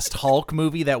last Hulk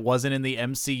movie that wasn't in the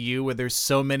MCU, where there's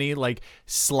so many like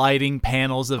sliding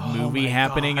panels of movie my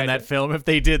happening in God. that film. If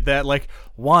they did that, like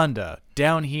Wanda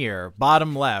down here,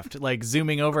 bottom left, like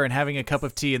zooming over and having a cup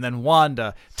of tea, and then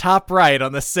Wanda top right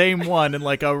on the same one in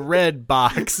like a red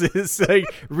box is like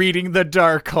reading the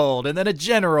Darkhold, and then a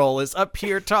general is up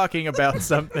here talking about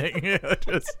something.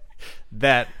 Just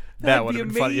that. That would That'd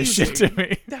have be been funny as shit to amazing.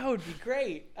 me. That would be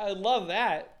great. I love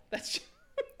that. That's.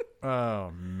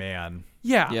 Oh man.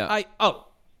 Yeah.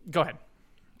 Go ahead.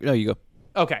 No, you go.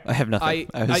 Okay. I have nothing.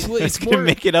 I was well, it's gonna more-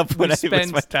 make it up when we I was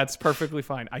spend. my- That's perfectly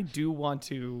fine. I do want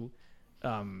to,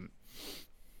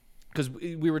 because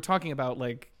we were talking about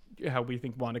like how we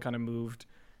think Wanda kind of moved,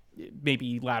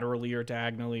 maybe laterally or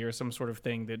diagonally or some sort of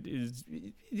thing that is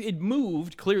it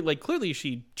moved clearly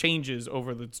she changes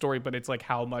over the story, but it's like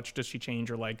how much does she change,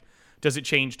 or like does it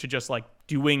change to just like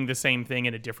doing the same thing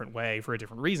in a different way for a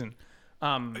different reason?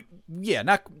 Yeah,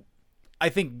 not. I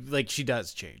think like she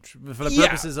does change for the Yeah.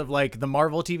 purposes of like the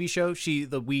Marvel TV show.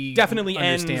 We Definitely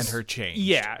understand ends, her change.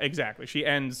 Yeah, exactly. She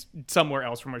ends somewhere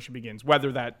else from where she begins.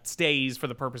 Whether that stays for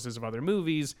the purposes of other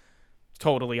movies,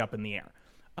 totally up in the air.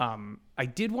 I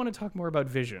did want to talk more about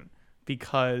Vision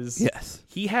because Yes.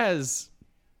 he has.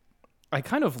 I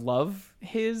kind of love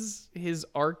his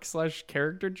arc /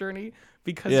 character journey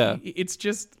because Yeah. it's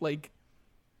just like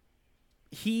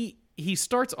he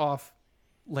starts off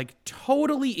like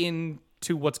totally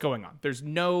into what's going on. There's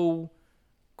no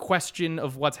question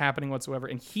of what's happening whatsoever,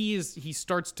 and he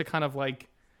starts to kind of like,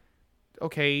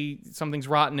 okay, something's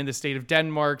rotten in the state of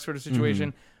Denmark sort of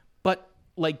situation. But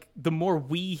like the more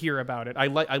we hear about it, I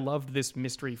loved this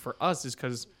mystery for us is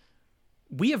because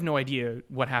we have no idea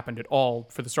what happened at all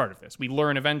for the start of this. We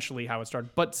learn eventually how it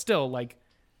started, but still, like,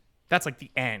 that's like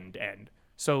the end.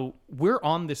 So we're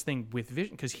on this thing with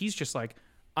Vision because he's just like,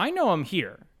 I know I'm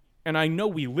here, and I know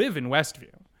we live in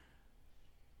Westview,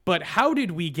 but how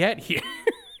did we get here?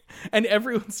 And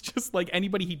everyone's just like,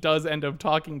 anybody he does end up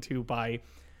talking to by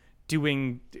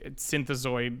doing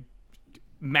synthezoid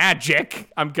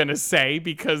magic, I'm gonna say,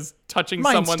 because touching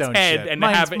Mind someone's Stone head shit. and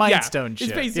Mind- having Mind yeah, Stone it's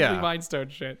shit, basically yeah. Mind Stone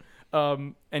shit.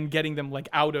 And getting them like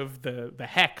out of the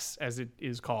hex, as it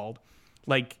is called.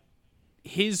 Like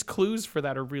his clues for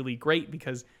that are really great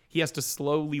because he has to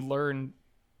slowly learn.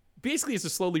 Basically, has to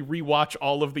slowly rewatch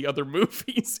all of the other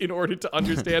movies in order to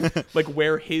understand like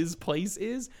where his place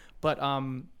is. But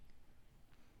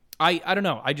I don't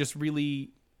know.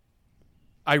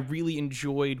 I really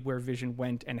enjoyed where Vision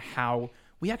went and how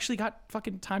we actually got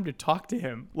fucking time to talk to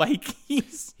him. Like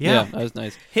he's Yeah, that was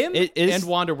nice. him It is- and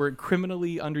Wanda were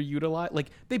criminally underutilized. Like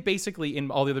they basically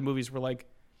in all the other movies were like,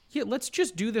 yeah, let's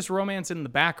just do this romance in the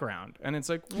background. And it's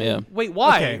like, well, Yeah. wait,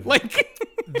 why? Okay. Like,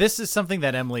 This is something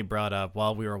that Emily brought up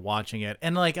while we were watching it,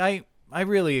 and like I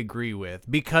really agree with,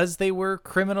 because they were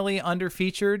criminally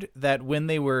underfeatured, that when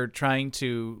they were trying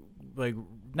to like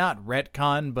not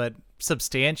retcon but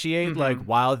substantiate like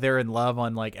while they're in love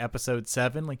on like episode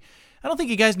 7, like I don't think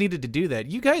you guys needed to do that.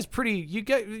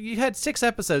 You had 6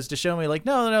 episodes to show me like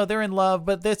no they're in love,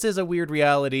 but this is a weird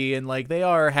reality, and like they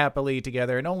are happily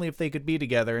together, and only if they could be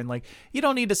together, and like you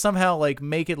don't need to somehow like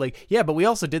make it like, yeah, but we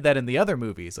also did that in the other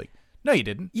movies. Like, no, you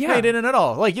didn't. Yeah. No, you didn't at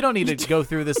all. Like, you don't need to go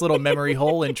through this little memory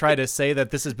hole and try to say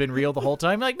that this has been real the whole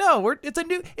time. Like, no,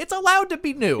 it's allowed to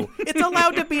be new. It's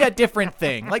allowed to be a different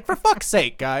thing. Like, for fuck's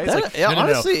sake, guys. Like, yeah, no.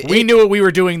 honestly, We knew what we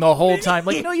were doing the whole time.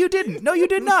 Like, no, you didn't. No, you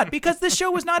did not. Because this show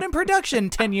was not in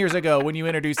production 10 years ago when you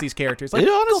introduced these characters. Like, It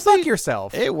go honestly- fuck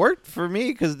yourself. It worked for me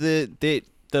because the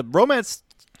romance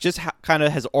just kind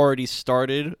of has already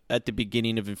started at the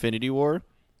beginning of Infinity War.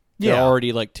 They're Yeah.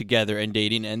 already like together and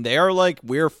dating, and they are like,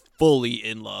 we're fully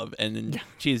in love, and then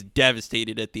she is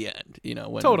devastated at the end. You know,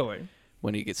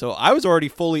 when he gets. So I was already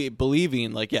fully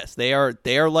believing, like, yes, they are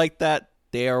like that.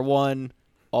 They are one.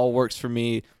 All works for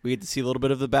me. We get to see a little bit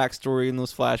of the backstory in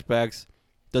those flashbacks.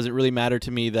 Doesn't really matter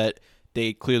to me that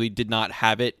they clearly did not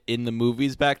have it in the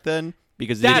movies back then,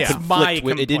 because it That's didn't my conflict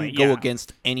with, it didn't complaint, go yeah.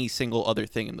 against any single other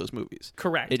thing in those movies.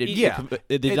 Correct. It did, Yeah.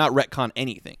 it did not retcon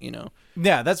anything, you know.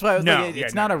 Yeah, that's why I was No, like, yeah,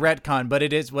 it's no. not a retcon, but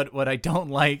it is what I don't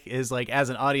like is like as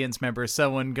an audience member,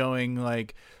 someone going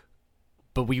like,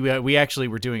 but we actually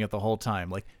were doing it the whole time.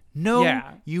 Like, no,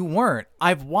 Yeah. you weren't.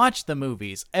 I've watched the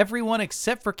movies. Everyone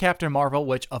except for Captain Marvel,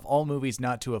 which of all movies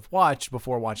not to have watched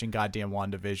before watching goddamn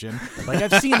WandaVision. Like,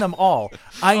 I've seen them all.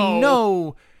 I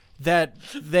know that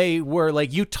they were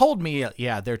like, you told me,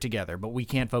 yeah, they're together, but we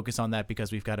can't focus on that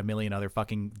because we've got a million other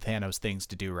fucking Thanos things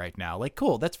to do right now. Like,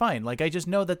 cool, that's fine. Like, I just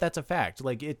know that that's a fact.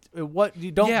 Like, what you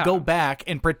don't Yeah. go back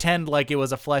and pretend like it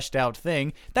was a fleshed out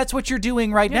thing. That's what you're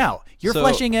doing right now. You're So-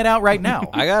 fleshing it out right now.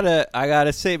 I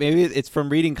gotta say, maybe it's from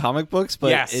reading comic books,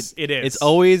 but Yes, it is. It's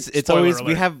always Spoiler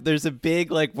alert. there's a big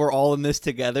like we're all in this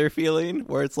together feeling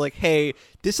where it's like, hey,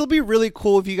 this will be really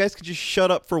cool if you guys could just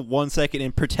shut up for 1 second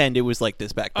and pretend it was like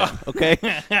this back then, okay?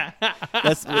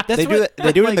 They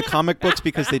do it in the comic books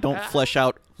because they don't flesh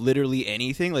out literally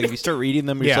anything. Like if you start reading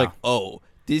them, you're just Yeah. like, oh.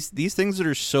 These things that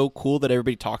are so cool that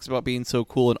everybody talks about being so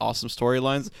cool and awesome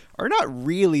storylines are not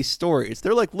really stories.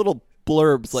 They're like little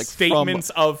blurbs, like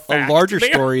Statements from of fact. a larger They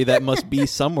are- story that must be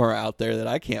somewhere out there that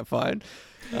I can't find.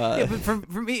 Yeah, but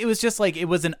for me, it was just like it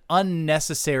was an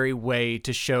unnecessary way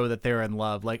to show that they're in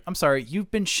love. Like, I'm sorry, you've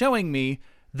been showing me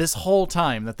this whole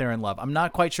time that they're in love. I'm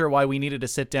not quite sure why we needed to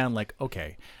sit down like,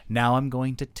 okay, now I'm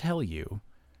going to tell you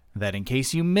that in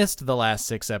case you missed the last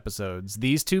 6 episodes,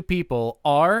 these two people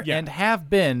are and have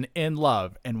been in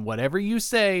love. And whatever you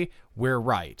say, we're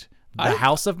right. The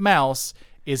House of Mouse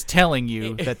is telling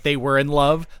you that they were in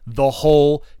love the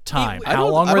whole time. I How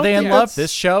don't- long I were don't they in think love? that's-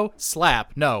 This show?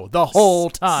 Slap. No, the whole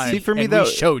time. See, for me, and that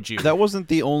we showed you. that wasn't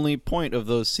the only point of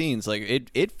those scenes. Like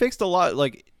it fixed a lot.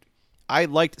 Like I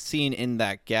liked seeing in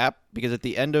that gap because at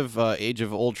the end of Age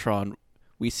of Ultron,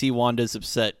 we see Wanda's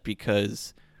upset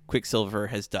because Quicksilver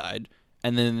has died,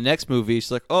 and then in the next movie,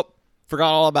 she's like, "Oh, forgot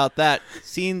all about that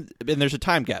scene." And there's a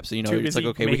time gap, so you know Too it's busy like,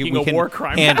 okay, making we a can war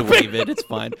crime hand happen. wave it. It's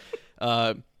fine.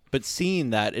 But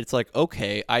seeing that, it's like,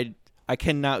 okay, I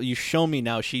can now. You show me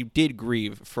now. She did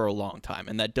grieve for a long time,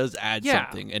 and that does add Yeah.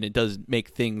 something, and it does make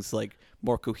things like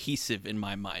more cohesive in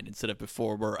my mind instead of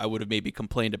before where I would have maybe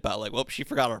complained about like, well, she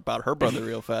forgot about her brother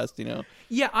real fast, you know.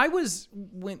 Yeah, I was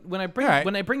when I bring All right.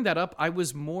 when I bring that up, I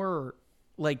was more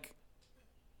like,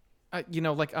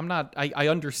 like I'm not. I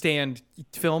understand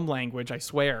film language. I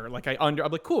swear. Like I'm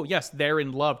like, cool. Yes, they're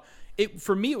in love.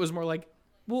 For me, it was more like,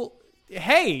 well,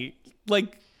 hey,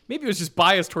 like maybe it was just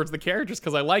biased towards the characters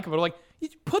because I like them. But like, you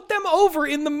put them over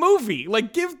in the movie.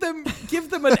 Like give them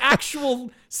an actual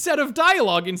set of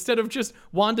dialogue instead of just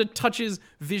Wanda touches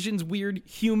Vision's weird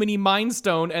human-y Mind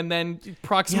Stone and then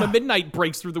Proxima Yeah. Midnight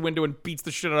breaks through the window and beats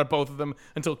the shit out of both of them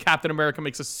until Captain America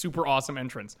makes a super awesome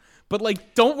entrance. But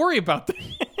like, don't worry about that.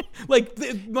 Like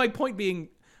my point being,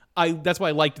 that's why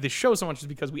I liked this show so much is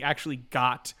because we actually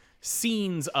got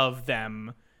scenes of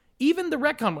them. Even the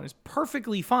retcon one is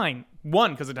perfectly fine.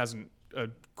 One, because it has a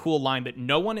cool line that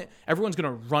everyone's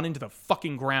gonna run into the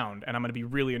fucking ground, and I'm gonna be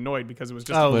really annoyed because it was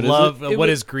just Oh, What is love. it What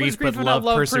was- is grief but without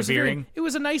love persevering? It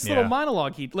was a nice Yeah. little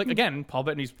monologue. Again, Paul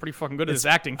Bettany's pretty fucking good at his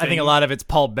acting. I think thing. a lot of it's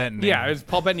Paul Bettany. Yeah, it was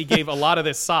Paul Bettany gave a lot of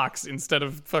this socks instead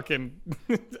of fucking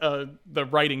the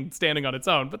writing standing on its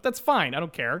own, but that's fine. I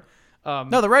don't care.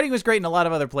 No, the writing was great in a lot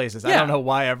of other places. I Yeah. don't know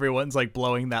why everyone's like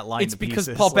blowing that line It's to because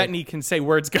pieces. Paul Like, Bettany can say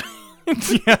words.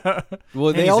 Yeah. Well,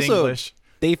 And they he's also English.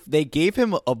 they gave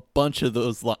him a bunch of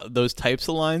those types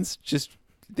of lines. Just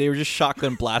they were just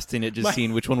shotgun blasting it, just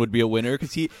seeing which one would be a winner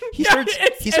because he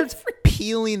starts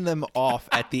peeling them off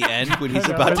at the end when he's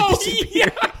about to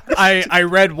disappear. I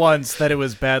read once that it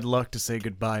was bad luck to say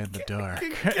goodbye in the dark,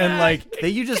 and like that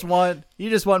you just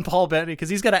want Paul Bettany because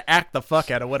he's gonna act the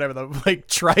fuck out of whatever the like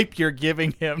tripe you're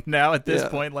giving him now at this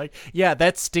point. Like, yeah,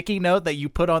 that sticky note that you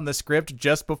put on the script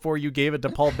just before you gave it to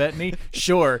Paul Bettany,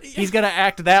 sure, he's gonna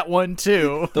act that one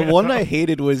too. The one I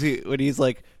hated was when he's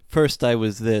like, first I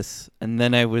was this, and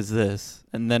then I was this,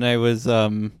 and then I was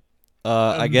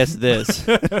I guess this.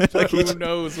 Like, who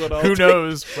knows what I'll Who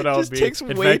knows what I'll Just be? takes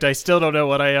In way- fact, I still don't know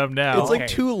what I am now. It's like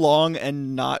too long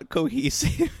and not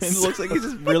cohesive. It looks like he's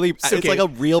just really. It's okay. like a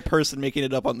real person making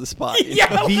it up on the spot. you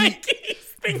Yeah, know?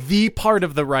 the part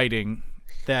of the writing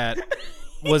that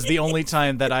was the only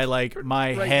time that I like my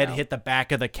head now. hit the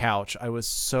back of the couch. I was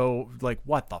so like,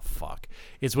 what the fuck?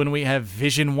 Is when we have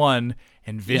Vision 1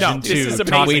 and Vision No, this 2 is amazing.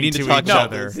 talking Waiting to to talk each about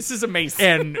other. This is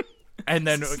amazing. And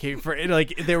then okay, for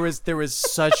like there was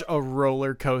such a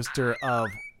roller coaster of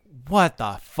what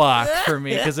the fuck for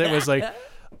me because it was like,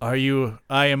 I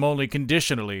am only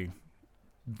conditionally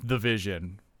the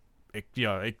Vision.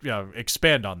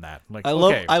 Expand on that. Like, I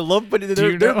love, okay. but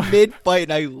they're know- mid fight,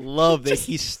 and I love that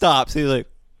he stops. He's like,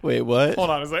 "Wait, what?" Hold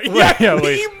on a second. Yeah, Yeah,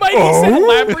 wait. he might have said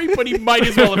elaborate, but he might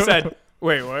as well have said,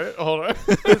 wait, what? Hold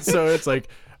on. So it's like,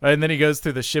 and then he goes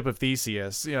through the ship of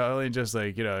Theseus, and just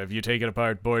like, if you take it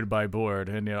apart board by board,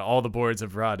 and all the boards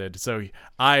have rotted. So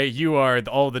you are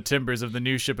all the timbers of the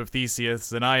new ship of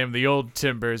Theseus, and I am the old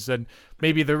timbers, and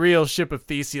maybe the real ship of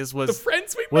Theseus was The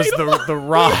friends we was made the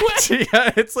rot.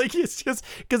 Yeah, it's like it's just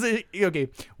because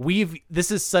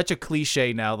this is such a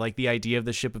cliche now, like the idea of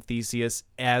the ship of Theseus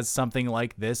as something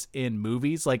like this in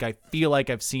movies. Like I feel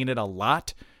like I've seen it a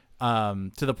lot.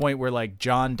 To the point where like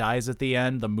John dies at the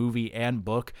end, the movie and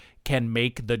book can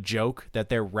make the joke that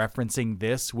they're referencing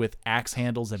this with axe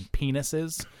handles and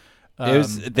penises.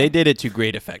 They did it to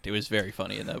great effect. It was very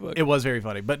funny in that book. It was very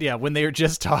funny, but yeah, when they were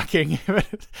just talking,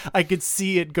 I could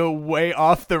see it go way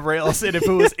off the rails. And if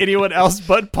it was anyone else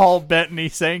but Paul Bettany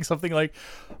saying something like,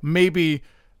 maybe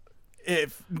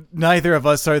if neither of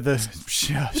us are the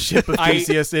ship of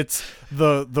Theseus, it's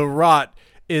the rot.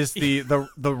 Is the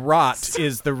rot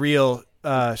is the real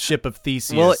ship of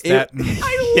Theseus? Well, that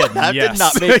did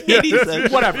not make any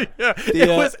sense. Whatever. It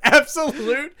was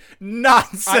absolute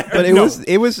nonsense. But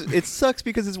it sucks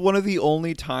because it's one of the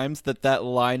only times that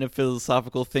line of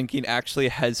philosophical thinking actually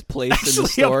has place in the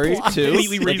story applies. too.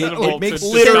 Completely Like, reasonable it makes to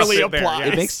literally discuss it there, apply.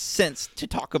 yes. It makes sense to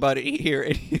talk about it here,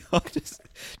 and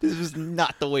this was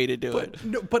not the way to do it.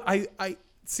 No, but I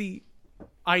see.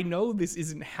 I know this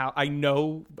isn't how. I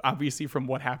know, obviously, from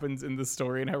what happens in the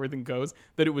story and how everything goes,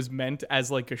 that it was meant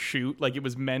as like a shoot. Like it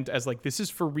was meant as like this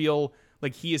is for real.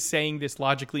 Like he is saying this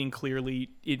logically and clearly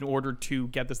in order to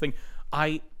get this thing.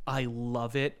 I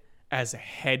love it as a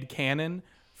headcanon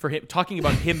for him talking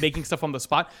about him making stuff on the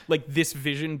spot. Like this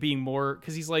Vision being more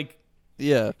because he's like.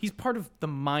 Yeah. He's part of the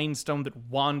Mind Stone that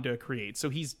Wanda creates, so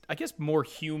he's, I guess, more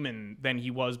human than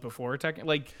he was before.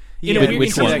 Like, in Yeah, a weird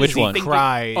which sense, one? Which one? thinking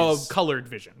Cries. of colored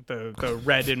Vision, the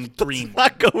red and green.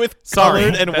 Not go with Sorry,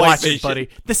 colored and white watch it, vision. buddy.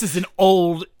 This is an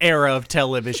old era of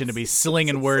television to be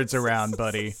slinging words around,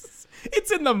 buddy.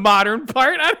 It's in the modern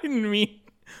part. I didn't mean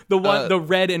the one, the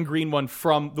red and green one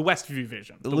from the Westview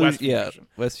Vision. The Westview Vision,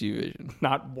 Westview Vision.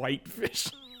 not White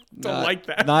Vision. Don't Not- like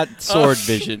that. not Sword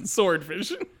Vision. Sword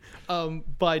Vision.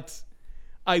 But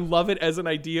I love it as an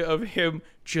idea of him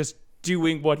just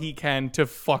doing what he can to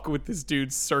fuck with this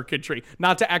dude's circuitry.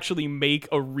 Not to actually make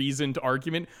a reasoned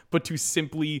argument, but to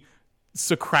simply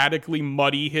Socratically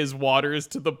muddy his waters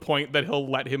to the point that he'll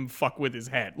let him fuck with his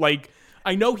head. Like,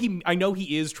 I know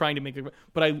he is trying to make it,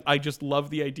 but I just love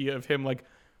the idea of him like,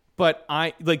 but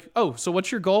oh, so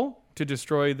what's your goal? To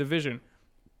destroy the Vision.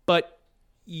 But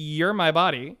you're my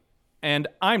body and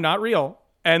I'm not real.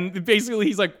 And basically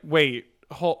he's like, wait,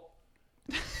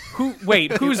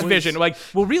 who's Vision? Like,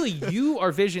 well, really, you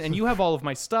are Vision and you have all of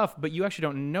my stuff, but you actually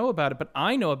don't know about it. But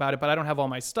I know about it, but I don't have all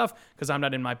my stuff because I'm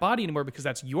not in my body anymore because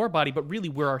that's your body. But really,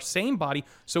 we're our same body.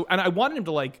 So, and I wanted him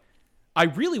to I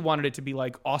really wanted it to be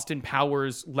like Austin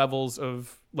Powers levels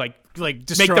of like make the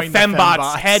destroying the fembot's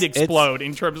fembots. head explode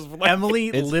in terms of like,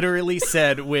 Emily literally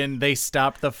said when they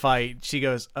stopped the fight, she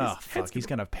goes, "Oh fuck, he's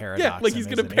gonna paradox." yeah, like he's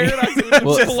him, gonna isn't he?" paradox him and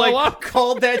Well, just it's blow like, up.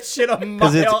 called that shit a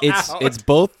Because mile it's out. it's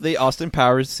both the Austin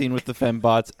Powers scene with the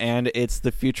fembots and it's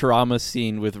the Futurama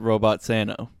scene with Robot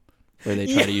Sano, where they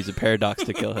try to use a paradox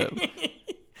to kill him.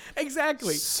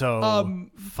 Exactly. So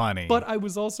funny. But I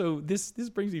was also this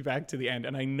brings me back to the end,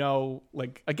 and I know,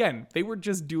 like, again, they were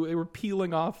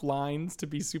peeling off lines to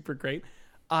be super great.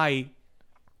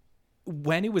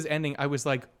 When it was ending, I was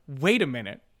like, wait a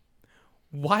minute.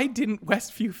 Why didn't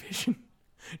Westview Vision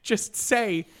just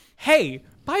say, hey,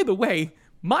 by the way,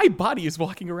 my body is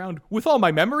walking around with all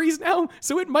my memories now,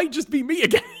 so it might just be me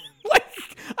again. Like,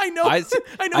 I know. I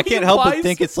he can't help but implies-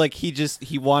 think it's like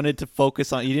he wanted to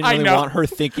focus on. He didn't I really know. want her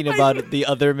thinking about the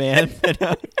other man.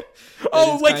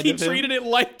 Oh, is like kind he of him. treated it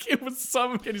like it was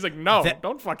some kid. He's like, no,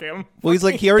 don't fuck him. Well, he's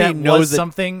like he already that knows was that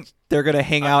something. they're gonna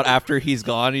hang out after he's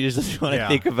gone. He just doesn't want to Yeah.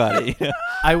 think about it. You know?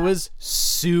 I was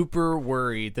super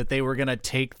worried that they were gonna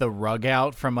take the rug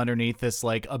out from underneath this,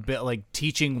 like a bit like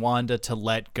teaching Wanda to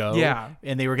let go. Yeah.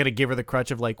 And they were gonna give her the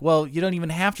crutch of like, well, you don't even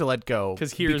have to let go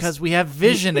 'Cause here's- because we have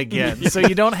Vision again, so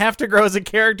you don't have to grow as a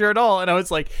character at all. And I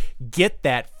was like, get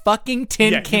that fucking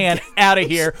tin can out of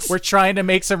here. We're trying to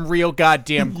make some real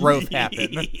goddamn growth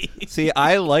happen. See,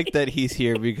 I like that he's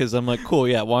here because I'm like, cool,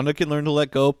 yeah, Wanda can learn to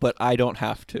let go, but I don't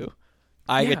have to.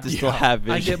 I get to still have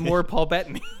Vision. I get more Paul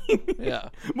Bettany. Yeah.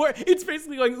 More. It's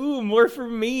basically like, ooh, more for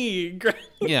me.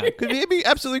 Yeah, because it'd be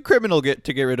absolutely criminal to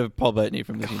get rid of Paul Bettany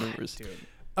from this universe.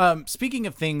 Dude. Speaking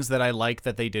of things that I like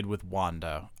that they did with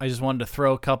Wanda, I just wanted to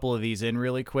throw a couple of these in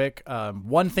really quick.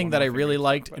 One thing that I really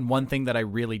liked and one thing that I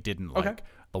really didn't like. Okay.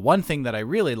 The one thing that I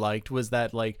really liked was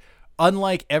that, like,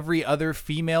 unlike every other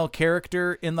female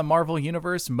character in the Marvel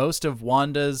Universe, most of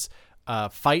Wanda's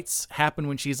fights happen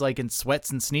when she's, like, in sweats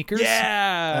and sneakers.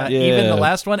 Yeah. Even Yeah. the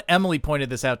last one, Emily pointed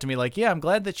this out to me, like, yeah, I'm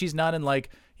glad that she's not in, like,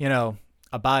 you know,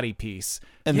 a body piece.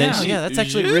 And yeah, then she- yeah, that's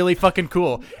actually really fucking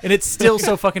cool. And it's still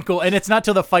so fucking cool. And it's not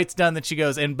till the fight's done that she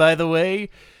goes, and by the way,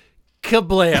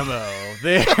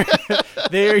 kablamo.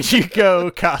 There you go,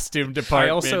 costume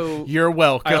department. You're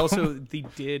welcome. They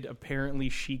did, apparently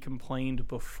she complained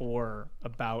before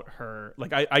about her.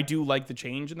 Like, I do like the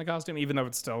change in the costume, even though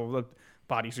it's still a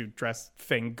bodysuit dress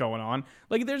thing going on.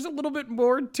 Like, there's a little bit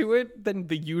more to it than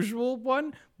the usual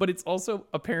one, but it's also,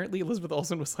 apparently Elizabeth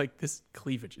Olsen was like, this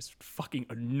cleavage is fucking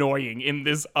annoying in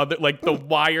this other, like, the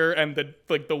wire and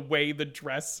the way the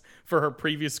dress for her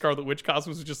previous Scarlet Witch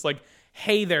costume was just like,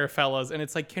 hey there, fellas. And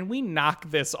it's like, can we knock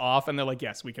this off? And they're like,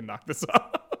 yes, we can knock this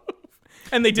off.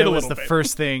 And they did That a was little the bit.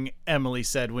 first thing Emily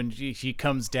said when she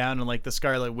comes down in, like, the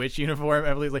Scarlet Witch uniform.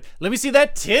 Emily's like, let me see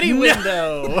that titty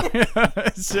window.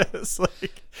 It's just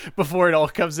like, before it all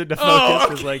comes into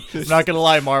focus, it's like, I'm not going to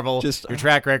lie, Marvel, your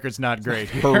track record's not great.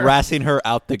 Harassing her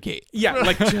out the gate. Yeah,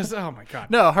 like, just, oh my God.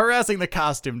 No, harassing the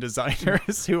costume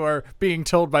designers who are being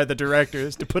told by the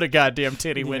directors to put a goddamn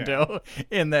titty window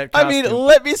in that costume. I mean,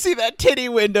 let me see that titty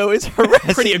window is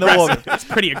harassing Pretty the woman. aggressive. It's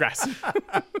pretty aggressive.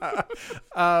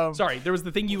 Sorry, there was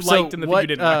the thing you liked and the thing you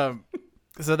didn't like.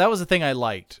 So that was the thing I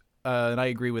liked. And I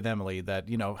agree with Emily that,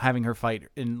 you know, having her fight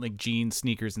in, like, jeans,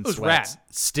 sneakers, and was sweats rad.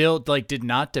 still, like, did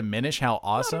not diminish how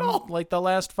awesome, like, the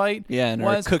last fight Yeah, and her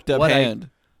was. cooked up What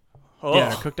hand.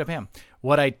 Yeah, her cooked up ham.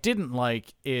 What I didn't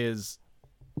like is,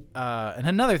 and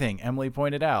another thing Emily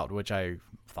pointed out, which I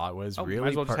thought was might really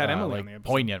as well just had Emily on the episode.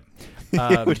 poignant.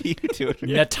 What are you doing?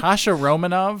 Natasha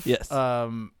Romanoff, Yes.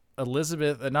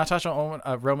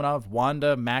 Natasha Romanoff,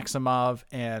 Wanda Maximoff,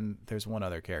 and there's one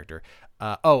other character.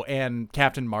 And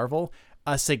Captain Marvel.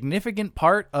 A significant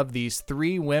part of these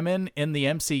three women in the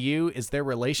MCU is their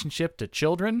relationship to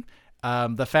children.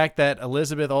 The fact that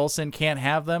Elizabeth Olsen can't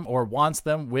have them or wants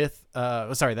them with,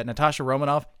 that Natasha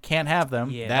Romanoff can't have them.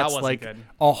 Yeah, that that's wasn't like good.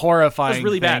 a horrifying That was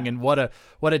really thing, bad. and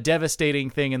what a devastating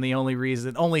thing, and the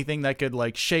only thing that could,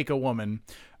 like, shake a woman.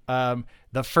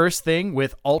 The first thing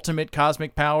with ultimate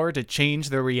cosmic power to change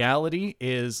the reality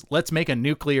is let's make a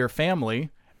nuclear family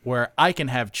where I can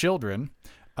have children.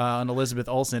 On Elizabeth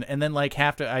Olsen, and then, like,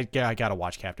 I gotta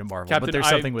watch Captain Marvel, but there's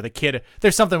something with a kid.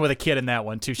 There's something with a kid in that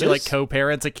one too. She like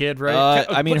co-parents a kid, right?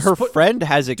 I mean, her friend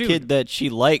has a kid that she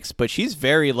likes, but she's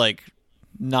very, like,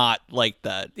 not like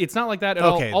that. It's not like that at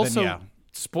Okay, all. then, Also, yeah.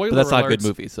 spoiler But that's alerts, not a good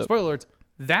movie, so- Spoiler alerts.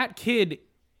 That kid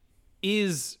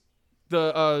is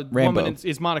the Rambo. woman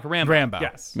is Monica Rambo. Rambo.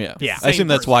 Yes. Yeah, Yeah. I assume Same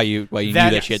that's person. why you knew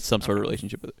That- that she had some sort of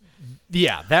relationship with it.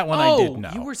 Yeah, that one I did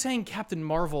know. You were saying Captain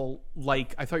Marvel,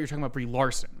 like, I thought you were talking about Brie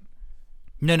Larson.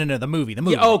 No, the movie.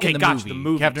 Yeah, okay, In the gotcha, movie, the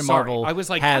movie. Captain Sorry. Marvel I was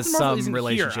like, has Captain Marvel some isn't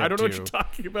relationship here. I don't know what to- you're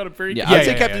talking about. I'm very Yeah, Yeah, I'd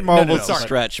say yeah, Captain yeah. Marvel No, was a sorry.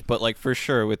 stretch, but, like, for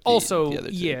sure with the, Also, the other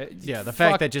two. yeah, the fuck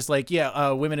fact that just, like,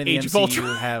 women in the Age of MCU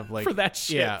Ultron have, like, for that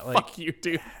shit. Yeah, like, Fuck you,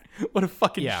 dude. What a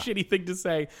fucking Yeah. shitty thing to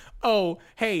say. Oh,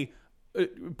 hey,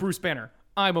 Bruce Banner,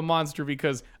 I'm a monster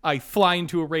because I fly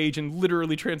into a rage and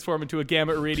literally transform into a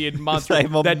gamma irradiated monster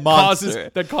I'm a that monster.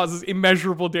 causes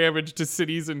immeasurable damage to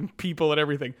cities and people and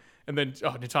everything. And then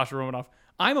Natasha Romanoff,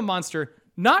 I'm a monster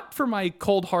not for my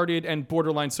cold-hearted and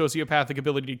borderline sociopathic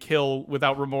ability to kill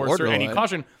without remorse or any Borderline.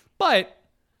 caution, but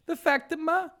the fact that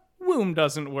my womb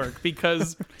doesn't work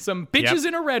because some bitches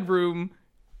in a red room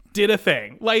did a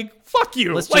thing. Like, fuck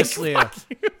you. Let's like, just fuck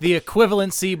you. the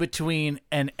equivalency between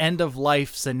an end of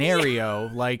life scenario,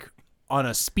 like on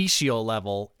a special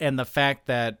level, and the fact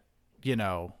that, you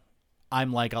know,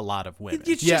 I'm like a lot of women.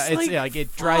 It's just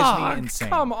it drives fuck, me insane.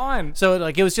 Come on. So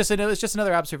like it was just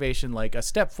another observation, like a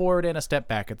step forward and a step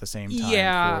back at the same time.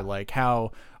 Yeah. For like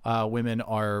how women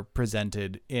are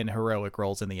presented in heroic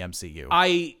roles in the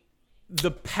MCU.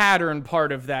 The pattern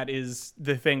part of that is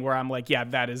the thing where I'm like, yeah,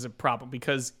 that is a problem.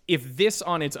 Because if this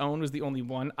on its own was the only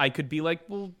one, I could be like,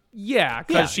 well, yeah,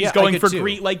 because she's I going could for too.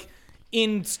 greed. Like,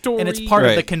 in story, and it's part of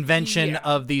the Right. convention Yeah.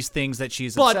 of these things that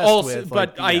she's but obsessed also, with.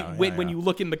 but like, when you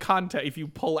look in the content, if you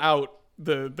pull out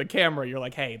the camera, you're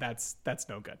like, hey, that's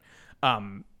no good.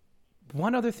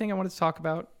 One other thing I wanted to talk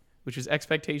about, which is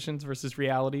expectations versus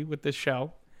reality with this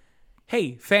show.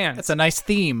 Hey, fans. that's a nice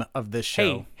theme of this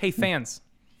show. Hey, fans.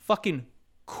 Fucking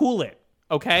cool it,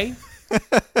 okay?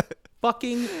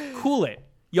 Fucking cool it.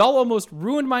 Y'all almost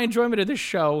ruined my enjoyment of this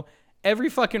show every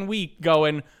fucking week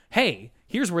going, hey,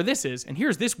 here's where this is, and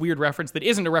here's this weird reference that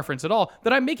isn't a reference at all,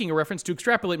 that I'm making a reference to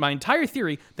extrapolate my entire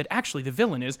theory that actually the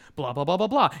villain is blah, blah, blah, blah,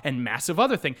 blah, and massive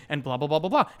other thing, and blah, blah, blah, blah,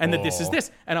 blah, and that this is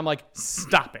this. And I'm like,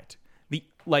 stop it. The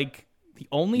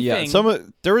only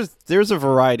thing... there's a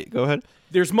variety. Go ahead.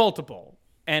 There's multiple.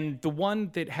 And the one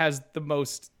that has the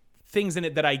most things in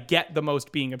it that I get the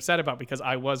most being upset about, because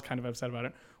I was kind of upset about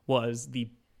it, was the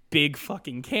big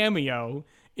fucking cameo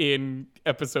in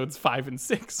episodes 5 and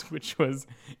 6, which was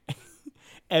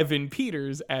Evan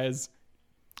Peters as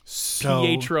So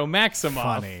Pietro Maximoff.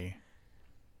 funny.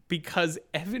 Because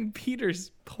Evan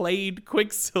Peters played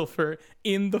Quicksilver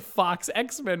in the Fox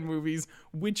X-Men movies,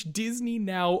 which Disney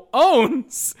now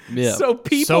owns. Yeah. So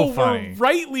people So were funny.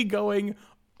 rightly going,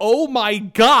 oh my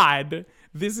God,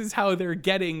 this is how they're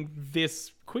getting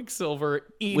this Quicksilver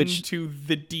into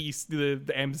the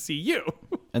MCU.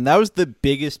 And that was the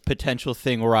biggest potential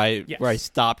thing where I Yes.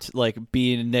 stopped like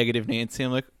being a negative Nancy.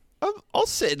 I'm like, I'll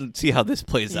sit and see how this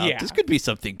plays out. Yeah. This could be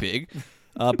something big.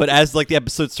 But as like the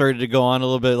episode started to go on a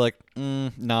little bit, like,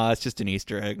 nah, it's just an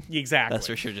Easter egg. Exactly. That's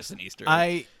for sure, just an Easter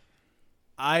egg.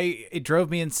 It drove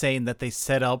me insane that they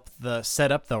set up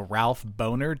the Ralph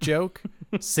Boner joke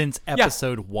since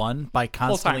episode 1 by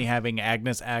constantly having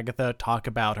Agnes Agatha talk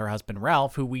about her husband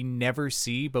Ralph, who we never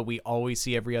see, but we always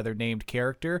see every other named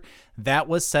character. That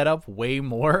was set up way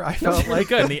more, I felt like,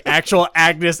 than the actual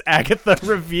Agnes Agatha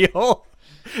reveal.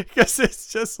 Because it's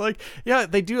just like, yeah,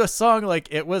 they do a song like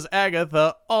it was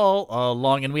Agatha all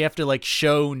along, and we have to like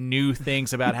show new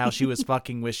things about how she was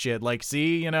fucking with shit. Like,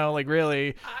 see, you know, like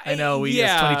really, I know it's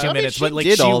 22 minutes, but like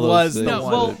did she all those was the things.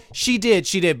 one. Well, she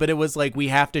did, but it was like we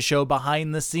have to show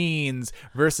behind the scenes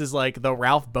versus like the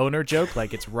Ralph Boner joke.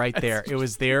 Like it's right there. It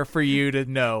was there for you to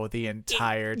know the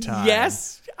entire time.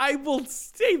 Yes, I will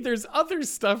say there's other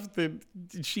stuff that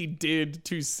she did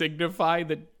to signify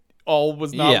that all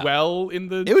was not well in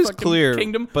the It was fucking clear,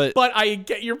 kingdom. but I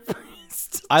get your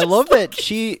I love that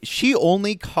she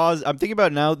only caused. I'm thinking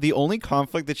about it now. The only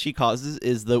conflict that she causes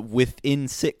is the within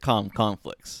sitcom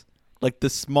conflicts, like the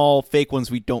small fake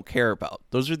ones we don't care about.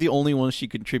 Those are the only ones she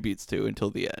contributes to until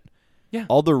the end. Yeah.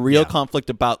 All the real conflict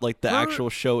about like the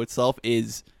actual show itself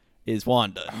is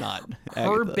Wanda, not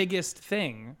her Agatha. biggest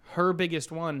thing. Her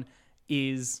biggest one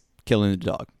is Killing the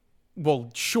dog.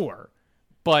 well, sure,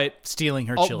 but Stealing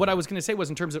her children. what I was going to say was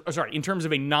in terms of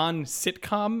a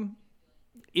non-sitcom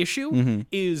issue Mm-hmm.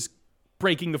 is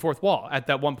breaking the fourth wall at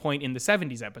that one point in the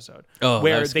 70s episode Oh, that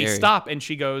where was they scary. stop and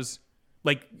she goes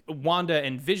like Wanda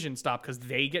and Vision stop because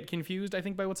they get confused, I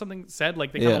think, by what something said.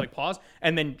 Like they kind of like pause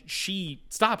and then she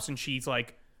stops and she's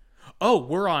like, oh,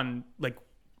 we're on like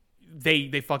they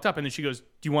fucked up. And then she goes, do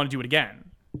you want to do it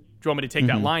again? Do you want me to take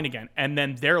Mm-hmm. that line again? And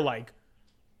then they're like,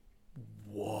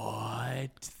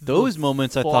 what? Those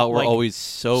moments I fuck? thought were Like, always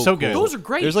so so cool. good. Those are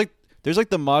great. There's like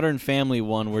the Modern Family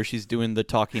one where she's doing the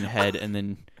talking head and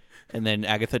then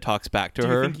Agatha talks back to Do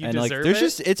you her think you and like deserve there's it?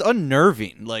 just it's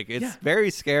unnerving. Like it's Yeah.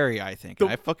 very scary, I think.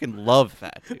 I fucking love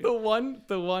that. Dude. The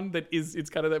one that is, it's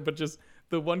kind of that, but just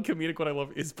the one comedic one I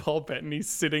love is Paul Bettany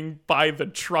sitting by the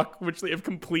truck, which they have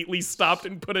completely stopped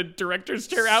and put a director's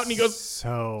chair out, and he goes,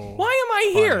 so "Why am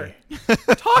I here?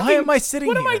 Talking? Why am I sitting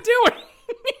What am I here?" doing?"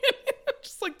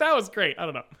 Just like that was great. I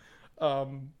don't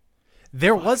know.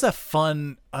 There was a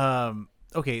fun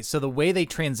okay, so the way they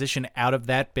transition out of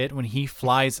that bit when he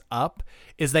flies up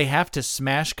is they have to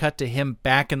smash cut to him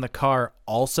back in the car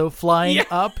also flying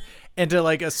up into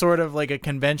like a sort of like a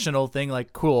conventional thing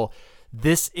like cool.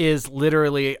 this is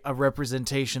literally a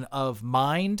representation of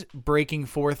mind breaking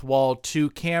fourth wall to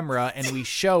camera, and we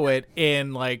show it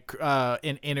in like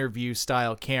an interview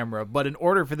style camera. But in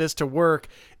order for this to work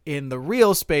in the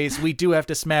real space, we do have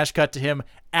to smash cut to him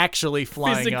actually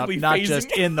flying up, Physically not phasing.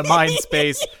 just in the mind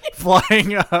space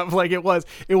flying up. Like it was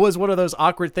one of those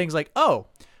awkward things like, oh,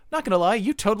 not gonna lie,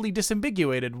 you totally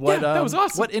disambiguated what that was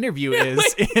awesome. what interview is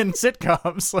in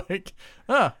sitcoms. Like,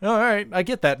 all right, I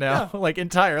get that now, like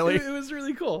entirely. It was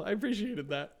really cool. I appreciated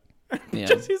that. Yeah.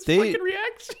 Just his fucking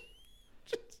reaction.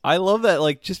 I love that,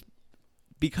 like, just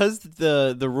because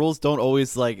the rules don't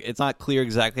always, like, it's not clear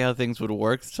exactly how things would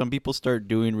work. Some people start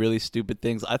doing really stupid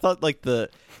things. I thought, like, the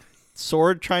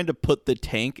Sword trying to put the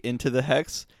tank into the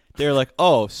hex, they're like,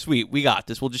 oh, sweet, we got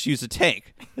this. We'll just use a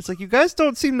tank. It's like, you guys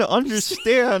don't seem to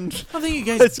understand I think you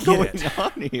guys what's get going it.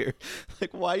 on here.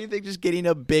 Like, why do you think just getting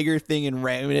a bigger thing and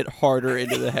ramming it harder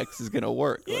into the hex is going to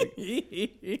work? Like,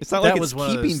 it's not That like was it's one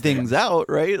of those keeping things out,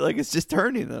 right? Like, it's just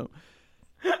turning them.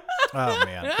 Oh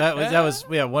man, that was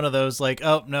one of those like,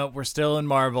 oh no, we're still in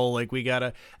Marvel, like we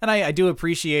gotta. And I do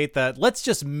appreciate that. Let's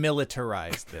just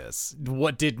militarize this.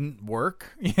 What didn't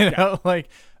work, you know, like.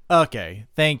 Okay,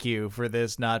 thank you for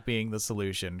this not being the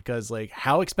solution, because like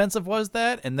how expensive was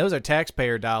that? And those are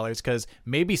taxpayer dollars, because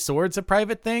maybe Sword's a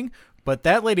private thing, but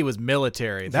that lady was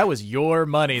military. That was your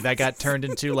money that got turned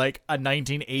into like a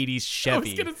 1980s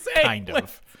Chevy, gonna say, kind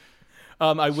of.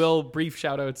 I will brief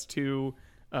shout outs to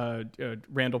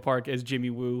Randall Park as Jimmy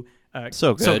Woo.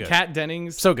 So good. Kat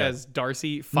Dennings So good. as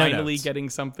Darcy, finally notes. getting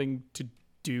something to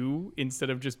do instead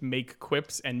of just make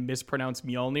quips and mispronounce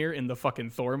Mjolnir in the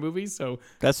fucking Thor movies. So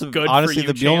That's good honestly for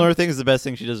you, the Mjolnir champ. thing is the best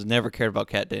thing. She does never cared about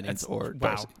Kat Dennings or Wow.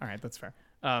 Darcy. All right, that's fair.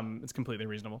 It's completely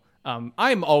reasonable.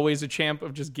 I'm always a champ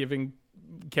of just giving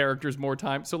characters more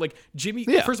time. So like Jimmy,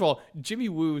 Yeah. first of all, Jimmy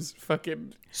Woo's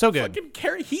fucking So good.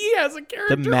 he has a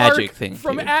character magic arc thing,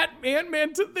 from dude.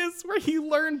 Ant-Man to this where he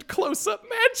learned close-up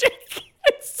magic.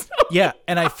 It's so Yeah,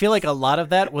 and I feel like a lot of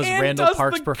that was And Randall does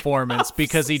Park's the performance, cuffs.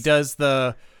 because he does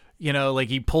the, you know, like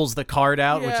he pulls the card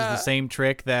out, which is Yeah. the same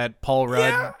trick that Paul Rudd.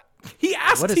 yeah. He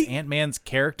asked What is he, Ant-Man's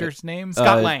character's name?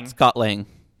 Scott Lang. Scott Lang.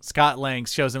 Scott Lang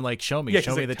shows him like, show me Yeah,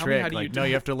 he's like, the "Tell me how trick. do you Like, do no, it?"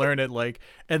 you have to learn it. Like,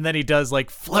 and then he does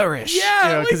like flourish. Yeah,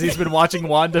 you know, because like- he's been watching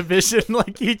WandaVision.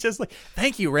 Like, he just like,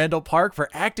 thank you, Randall Park, for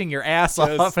acting your ass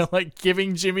off and like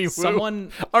giving Jimmy Woo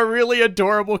Someone- a really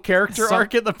adorable character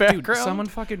arc in the background. Dude, someone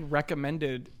fucking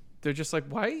recommended. They're just like,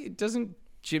 why doesn't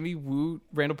Jimmy Woo,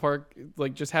 Randall Park,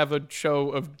 like just have a show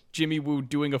of Jimmy Woo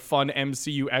doing a fun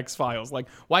MCU X-Files? Like,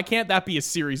 why can't that be a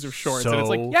series of shorts? And it's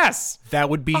like, So yes, that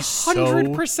would be so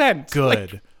 100%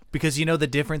 good. Like, Because you know the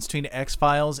difference between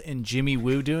X-Files and Jimmy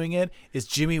Woo doing it is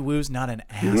Jimmy Woo's not an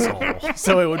asshole.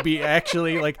 So it would be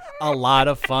actually like a lot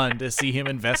of fun to see him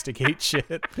investigate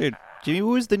shit. Dude, Jimmy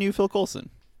Woo is the new Phil Coulson.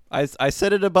 I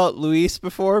said it about Luis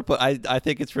before, but I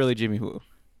think it's really Jimmy Woo.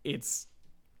 it's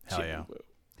Hell Jimmy yeah. Woo.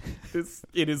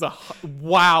 It is a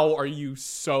wow. Are you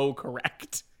so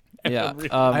correct? Yeah.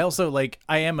 I also like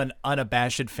I am an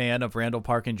unabashed fan of Randall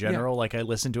Park in general. Like I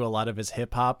listen to a lot of his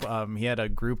hip hop. He had a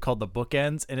group called the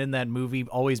Bookends, and in that movie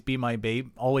Always Be My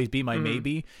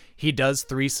Maybe, he does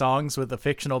 3 songs with a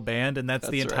fictional band, and that's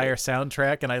the That's entire right.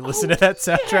 soundtrack, and I listen to that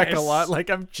soundtrack a yes. lot. Like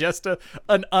I'm just an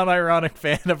unironic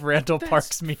fan of Randall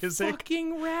Park's music.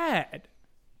 Fucking rad.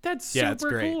 That's Yeah, it's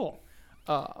super great. cool.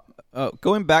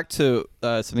 Going back to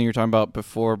something you were talking about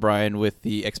before, Brian, with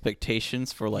the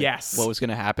expectations for like Yes. what was going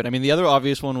to happen. I mean, the other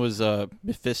obvious one was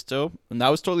Mephisto, and that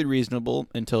was totally reasonable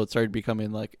until it started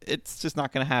becoming like it's just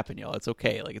not going to happen, y'all. It's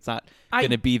okay. Like it's not I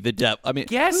going to be the devil. I mean,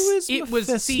 Yes, Who is it was.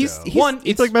 Mephisto? See, one,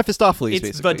 it's like Mephistopheles. it's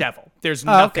basically. the devil. There's Oh,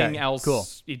 nothing okay. else. Cool.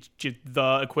 It's just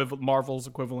the equivalent, Marvel's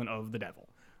equivalent of the devil.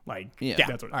 Like, Yeah.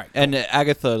 that's what. All right. And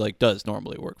Agatha like does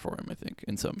normally work for him, I think,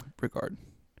 in some regard.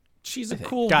 She's a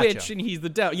cool Gotcha. witch, and he's the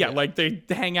devil. Yeah, like they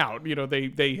hang out. You know,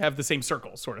 they have the same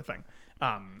circle, sort of thing.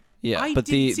 Yeah, I but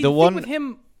did- the see, the thing one with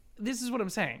him. This is what I'm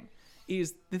saying.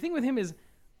 Is the thing with him is,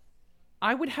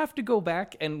 I would have to go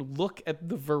back and look at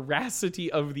the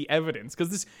veracity of the evidence,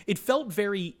 because it felt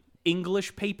very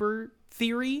English paper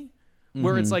theory,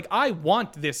 where it's like, I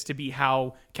want this to be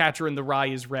how Catcher in the Rye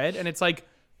is read, and it's like,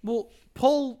 well,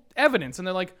 pull evidence, and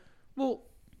they're like, well,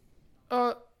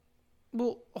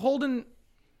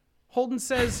 Holden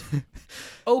says,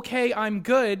 okay, I'm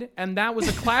good, and that was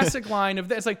a classic line of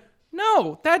that. It's like,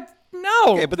 no.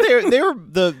 Okay, but they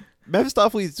were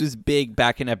Mephistopheles was big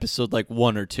back in episode like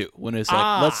 1 or 2 when it's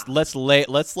like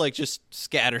let's like just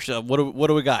scatter stuff. What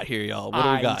do we got here, y'all? What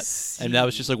do we got? See. And that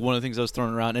was just like one of the things I was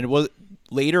throwing around. And it was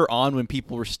later on when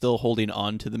people were still holding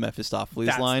on to the Mephistopheles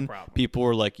That's the line. problem. People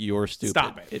were like, "You're stupid.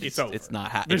 Stop it. It's over. It's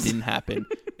not. It didn't happen.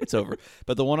 It's over."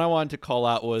 But the one I wanted to call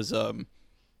out was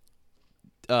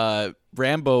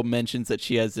Rambo mentions that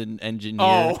she has an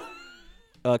engineer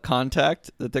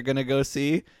contact that they're gonna go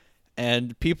see,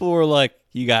 and people were like,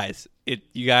 "You guys,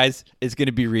 it's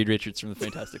gonna be Reed Richards from the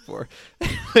Fantastic Four."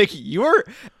 Like, you're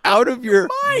out of your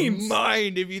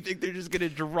mind if you think they're just gonna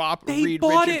drop They Reed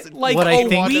bought Richards. it and like What I a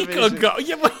think- week ago.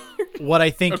 Yeah, but- What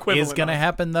I think is Equivalent going to of.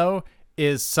 happen, though,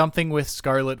 is something with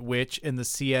Scarlet Witch and the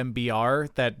CMBR,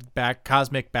 that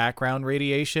cosmic background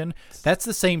radiation. That's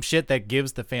the same shit that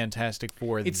gives the Fantastic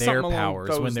Four It's their something along powers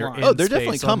those when they're lines. in Oh, they're space.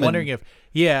 definitely So I'm coming. wondering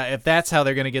if that's how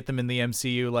they're going to get them in the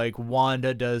MCU. Like,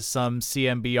 Wanda does some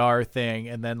CMBR thing,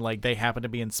 and then like they happen to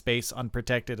be in space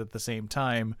unprotected at the same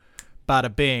time.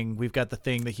 Bada bing, we've got the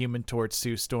Thing, the Human Torch,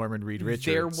 Sue Storm, and Reed Richards.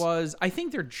 There was, I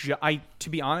think they're, to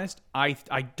be honest, I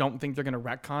don't think they're going to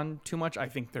retcon too much. I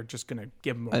think they're just going to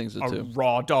give them I think so, a too.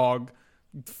 raw dog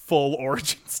full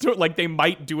origin story. Like, they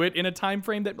might do it in a time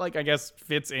frame that, like, I guess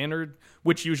fits in, or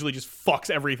which usually just fucks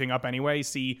everything up anyway.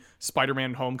 See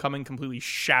Spider-Man Homecoming completely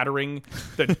shattering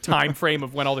the time frame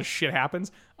of when all this shit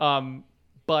happens.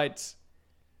 But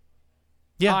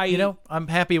Yeah, I- I'm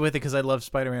happy with it because I love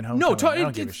Spider-Man Homecoming. no, I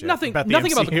don't give a it's shit nothing about the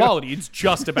about the MCU. quality. It's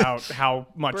just about how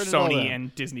much Burn it all Sony down.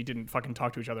 and Disney didn't fucking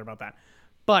talk to each other about that.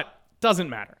 But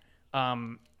doesn't matter.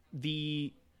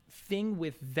 The thing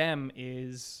with them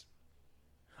is,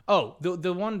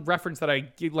 the one reference that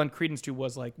I lent credence to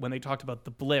was like when they talked about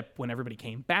the blip when everybody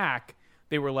came back.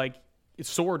 They were like,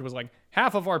 Sword was like,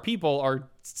 half of our people are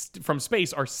from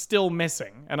space are still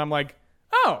missing, and I'm like,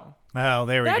 oh, Oh,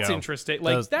 there we go. that's interesting.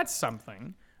 Like, Those- that's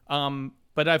something.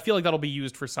 But I feel like that'll be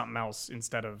used for something else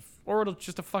instead of, or it'll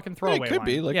just a fucking throwaway. could line.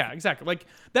 be, like- yeah, exactly. Like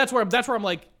that's where I'm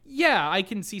like, yeah, I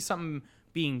can see something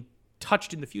being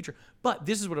touched in the future. But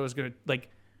this is what I was gonna like.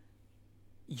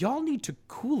 Y'all need to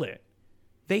cool it.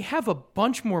 They have a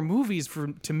bunch more movies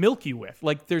to milk you with.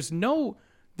 Like, there's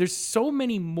so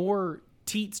many more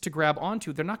teats to grab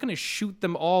onto. They're not going to shoot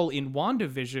them all in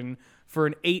WandaVision for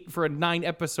a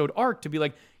 9-episode arc to be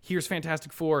like, here's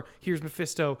Fantastic Four, here's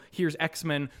Mephisto, here's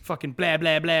X-Men, fucking blah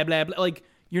blah blah blah blah. Like,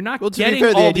 you're not Well, to be getting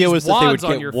fair, the all idea these was that they would wads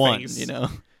on get your one. face. You know,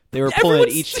 they were pulling at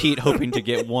Everyone's- each teat hoping to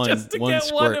get one Just to one get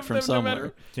squirt one of from them, no somewhere.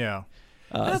 matter- Yeah.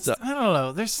 So- I don't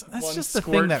know. That's One just the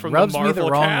squirt thing that from the rubs me the Marvel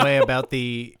wrong cap. way about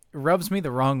the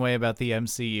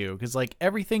MCU, because like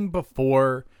everything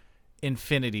before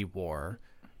Infinity War,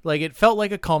 like it felt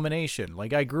like a culmination.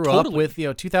 Like I grew up Totally. with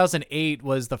 2008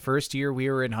 was the first year we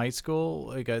were in high school.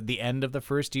 Like the end of the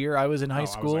first year I was in high I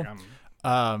was school. like,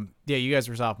 Yeah, you guys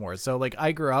were sophomores, so like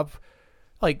I grew up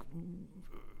like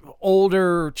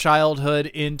older childhood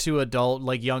into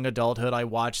young adulthood. I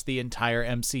watched the entire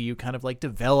MCU kind of like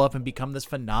develop and become this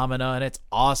phenomena, and it's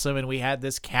awesome. And we had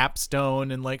this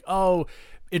capstone, and like, oh,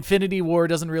 Infinity War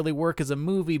doesn't really work as a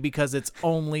movie because it's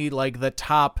only like the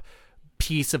top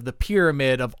piece of the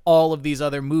pyramid of all of these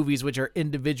other movies, which are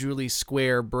individually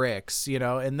square bricks,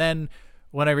 and then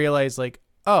when I realized like,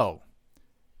 oh,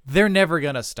 they're never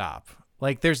gonna stop.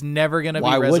 Like, there's never gonna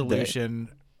Why be would they? resolution.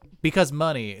 Because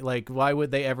money. Like, why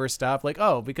would they ever stop? Like,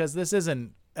 oh, because this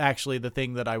isn't actually the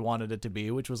thing that I wanted it to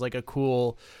be, which was like a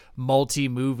cool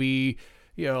multi-movie,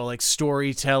 like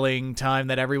storytelling time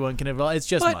that everyone can involve. It's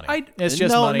just But money. It's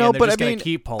just money, and they're just going to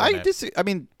keep pulling it. I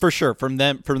mean, for sure,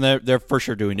 they're for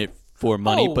sure doing it for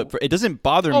money, Oh, but it doesn't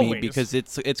bother me always. because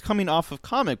it's coming off of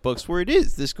comic books where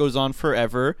this goes on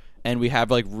forever, and we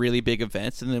have like really big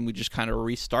events, and then we just kind of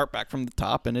restart back from the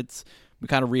top, and we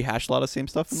kind of rehash a lot of the same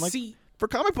stuff. And like, See, for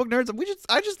comic book nerds,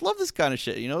 I just love this kind of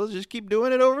shit. Just keep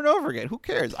doing it over and over again. Who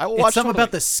cares? I will watch It's something totally.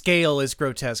 about the scale is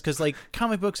grotesque because like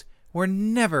comic books were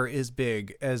never as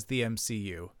big as the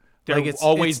MCU. they're like it's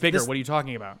always it's bigger. this- What are you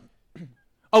talking about?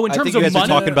 Oh, in I terms think of you guys are money,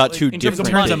 talking about two in terms of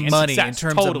different in terms of money, and money, in success,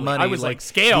 terms totally. of money, I was like, like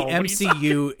scale. the what are you talking-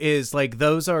 MCU is like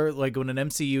those are like when an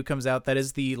MCU comes out, that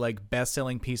is the like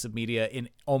best-selling piece of media in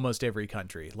almost every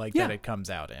country, like Yeah. that it comes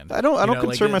out in. I don't like,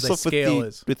 concern the myself scale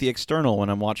is. with the external when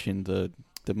I'm watching the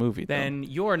movie. though. Then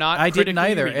you're not. I didn't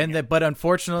critically either, reading and it. but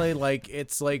unfortunately, like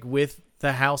it's like with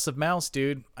the House of Mouse,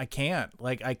 dude, I can't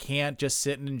just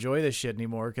sit and enjoy this shit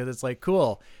anymore because it's like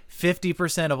cool.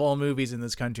 50% of all movies in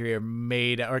this country are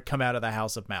made or come out of the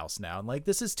House of Mouse now, and like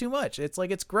this is too much. It's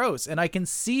like it's gross, and I can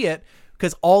see it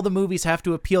because all the movies have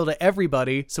to appeal to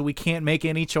everybody, so we can't make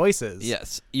any choices.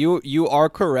 Yes, you are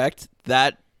correct.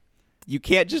 That you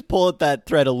can't just pull at that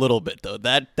thread a little bit though.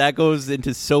 That goes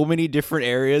into so many different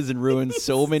areas and ruins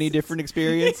so many different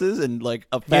experiences and like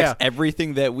affects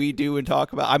everything that we do and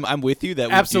talk about. I'm with you that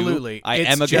we Absolutely. do. I It's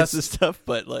am against just- this stuff,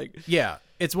 but like Yeah,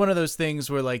 it's one of those things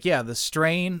where like, yeah, the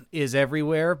strain is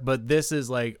everywhere, but this is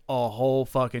like a whole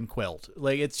fucking quilt.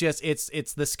 Like it's just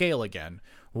it's the scale again.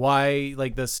 Why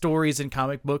like the stories in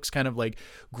comic books kind of like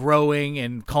growing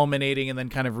and culminating and then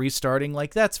kind of restarting,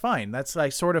 like that's fine. That's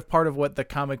like sort of part of what the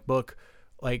comic book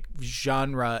like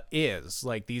genre is,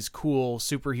 like these cool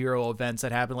superhero events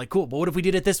that happen. Like, cool, but what if we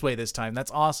did it this way this time?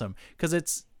 That's awesome, because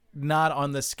it's not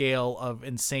on the scale of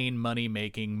insane money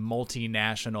making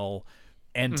multinational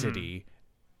entity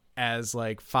as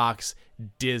like Fox,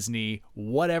 Disney,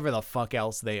 whatever the fuck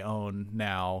else they own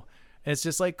now. And it's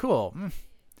just like, cool.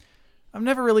 I'm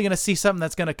never really going to see something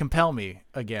that's going to compel me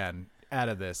again out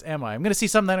of this, am I? I'm going to see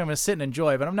something that I'm going to sit and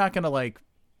enjoy, but I'm not going to like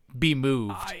be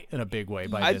moved in a big way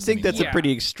by I Disney. think that's a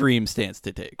pretty extreme stance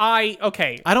to take. I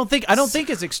don't think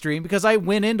it's extreme, because I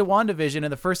went into WandaVision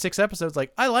in the first 6 episodes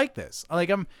like, I like this. Like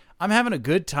I'm having a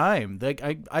good time. Like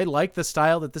I like the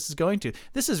style that this is going to.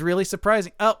 This is really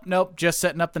surprising. Oh, nope, just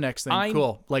setting up the next thing.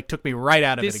 Cool. Like took me right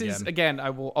out of it again. This is again, I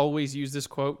will always use this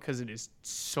quote because it is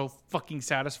so fucking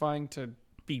satisfying to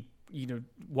be,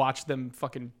 watch them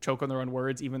fucking choke on their own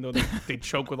words, even though they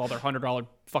choke with all their $100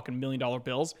 fucking $1 million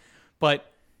bills.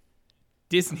 But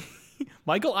Disney,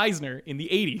 Michael Eisner in the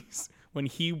 80s, when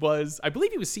he was, I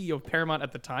believe he was CEO of Paramount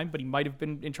at the time, but he might have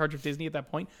been in charge of Disney at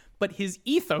that point. But his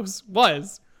ethos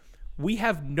was, we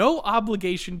have no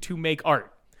obligation to make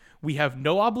art. We have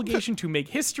no obligation to make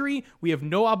history. We have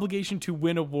no obligation to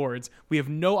win awards. We have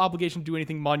no obligation to do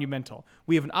anything monumental.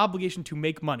 We have an obligation to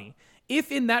make money. If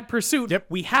in that pursuit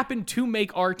we happen to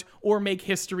make art or make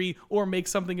history or make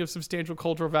something of substantial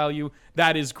cultural value,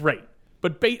 that is great.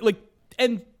 But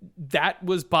and that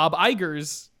was Bob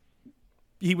Iger's.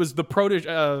 He was the protege.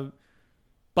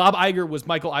 Bob Iger was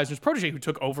Michael Eisner's protege, who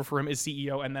took over for him as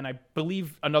CEO, and then I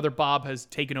believe another Bob has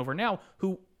taken over now,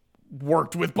 who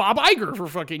worked with Bob Iger for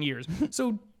fucking years.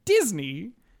 So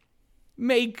Disney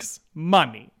makes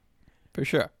money. For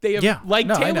sure. They have,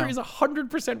 Taylor is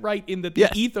 100% right in that the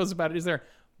Yes. ethos about it is there.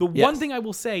 The one thing I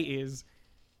will say is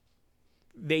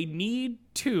they need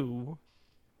to,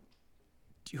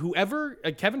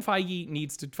 Kevin Feige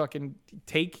needs to fucking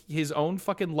take his own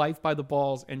fucking life by the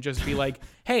balls and just be like,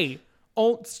 hey,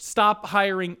 stop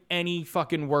hiring any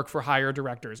fucking work for hire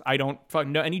directors. I don't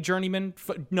no any journeyman.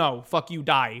 No, fuck you,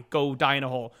 die. Go die in a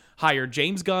hole. Hire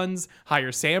James Gunn's,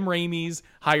 hire Sam Raimi's,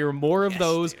 hire more of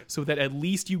those, so that at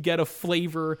least you get a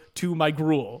flavor to my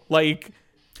gruel. Like, it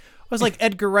was like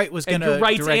Edgar Wright was going to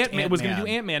direct Ant-Man. Was going to do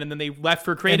Ant-Man, and then they left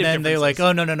for creative. And then they're like,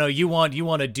 differences. oh no, you want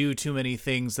to do too many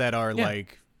things that are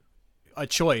like a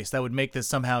choice that would make this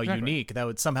somehow unique, that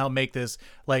would somehow make this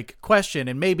like question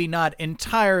and maybe not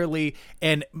entirely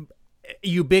and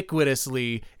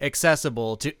ubiquitously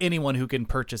accessible to anyone who can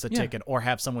purchase a ticket or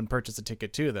have someone purchase a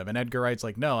ticket to them. And Edgar Wright's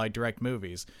like, no, I direct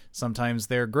movies. Sometimes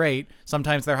they're great,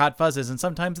 sometimes they're hot fuzzes, and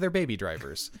sometimes they're baby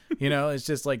drivers. It's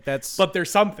just like that's. But there's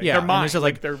something. Yeah, they're mine. It's just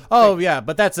like they're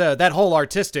but that's that whole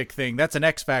artistic thing. That's an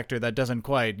X factor that doesn't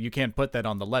quite. You can't put that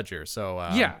on the ledger. So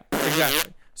yeah,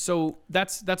 exactly. So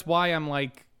that's why I'm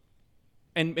like,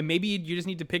 and maybe you just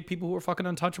need to pick people who are fucking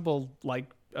untouchable, like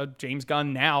James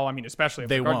Gunn now. I mean, especially if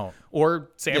They won't. or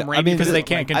Sam Raimi, because they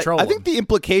can't control I him. think the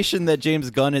implication that James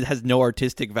Gunn has no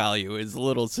artistic value is a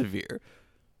little severe.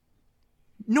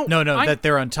 No, that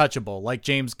they're untouchable. Like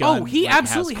James Gunn. Oh, he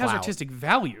absolutely has clout. artistic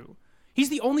value. He's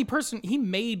the only person. He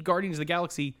made Guardians of the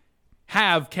Galaxy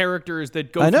have characters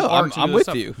that go. I know. From art I'm to with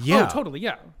stuff. you. Yeah. Oh, totally.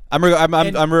 Yeah. I'm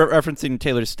referencing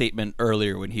Taylor's statement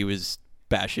earlier when he was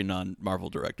bashing on Marvel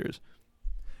directors.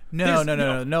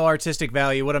 No artistic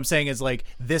value. What I'm saying is like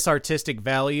this artistic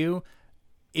value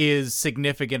is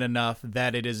significant enough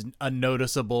that it is a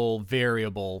noticeable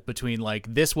variable between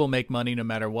like this will make money no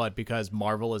matter what because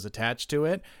Marvel is attached to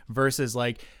it versus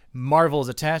like Marvel is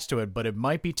attached to it, but it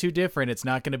might be too different. It's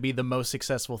not going to be the most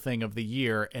successful thing of the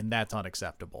year, and that's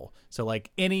unacceptable. So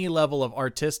like any level of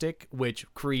artistic which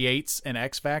creates an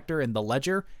X factor in the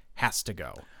ledger has to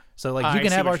go. So like you I can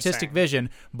see have what you're artistic saying. vision,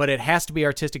 but it has to be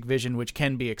artistic vision which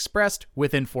can be expressed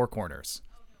within 4 corners.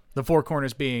 The 4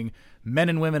 corners being men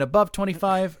and women above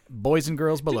 25, boys and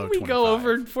girls below Didn't we 25. go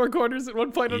over 4 corners at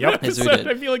one point on Yep. the Yes, we episode? did.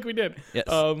 I feel like we did. Yes.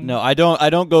 No, I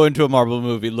don't go into a Marvel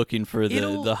movie looking for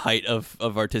It'll- the height of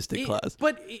artistic class.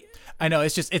 But I know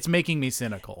it's making me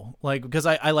cynical, like because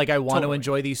I want to Totally.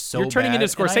 enjoy these so you're turning bad,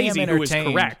 into and I am Scorsese, who is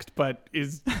entertained. correct, but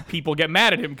people get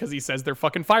mad at him because he says they're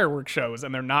fucking fireworks shows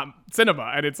and they're not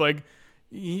cinema, and it's like,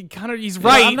 he's You know,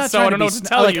 right. I'm not so trying I don't know be what to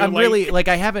tell you. I'm really like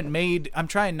I haven't made. I'm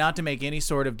trying not to make any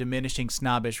sort of diminishing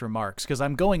snobbish remarks because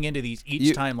I'm going into these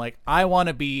each time like I want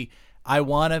to be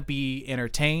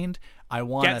entertained. I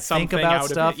want to Get think something about out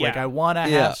of stuff. it, Like yeah. I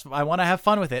want to have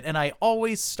fun with it, and I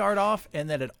always start off, and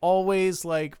then it always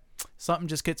like something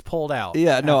just gets pulled out.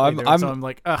 Yeah, no, halfway through. So I'm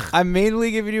like, ugh. I'm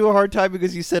mainly giving you a hard time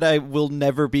because you said I will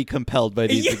never be compelled by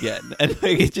these again, and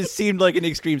like, it just seemed like an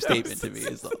extreme statement to me.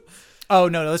 Is all. Oh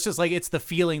no, it's just like it's the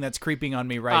feeling that's creeping on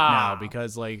me right now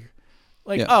because like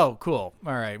Yeah. oh cool,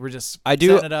 all right, we're just I do-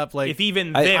 setting it up like If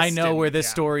even I this know where didn't- this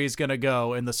yeah. story is gonna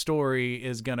go, and the story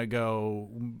is gonna go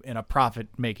in a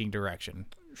profit-making direction.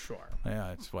 Sure.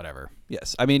 Yeah, it's whatever.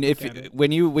 Yes, I mean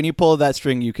when you pull that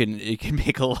string, you can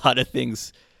make a lot of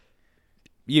things.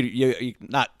 You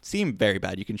not seem very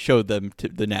bad. You can show them to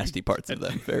the nasty parts of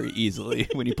them very easily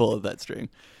when you pull that string.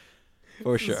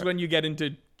 For This sure. is when you get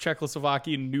into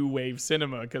Czechoslovakian new wave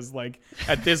cinema because, like,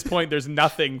 at this point, there's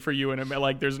nothing for you in it.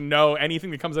 Like, there's no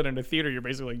anything that comes out in a theater. You're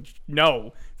basically like,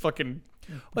 no, fucking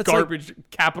It's garbage,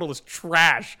 capitalist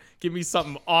trash. Give me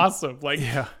something awesome. Like,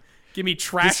 give me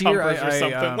trash This year, humpers or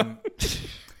something.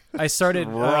 I started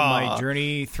Raw. my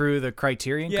journey through the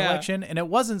Criterion Yeah. collection, and it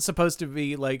wasn't supposed to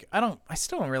be like I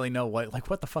still don't really know what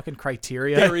the fucking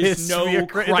criteria. There is to be no a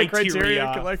Criterion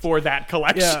criteria collection. for that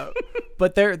collection. Yeah,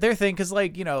 but their thing, because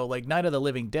like like Night of the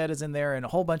Living Dead is in there, and a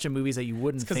whole bunch of movies that you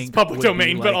wouldn't 'cause it's think public would be,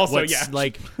 domain, but like, also, what's- yeah.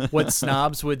 like what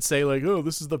snobs would say, like, oh,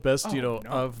 this is the best,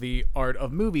 of the art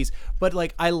of movies. But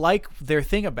like I like their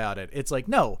thing about it. It's like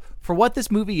no, for what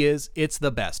this movie is, it's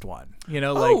the best one.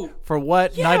 Like for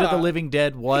what Night of the yeah. Living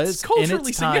Dead was It's in culturally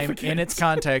its time, significant. in its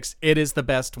context, it is the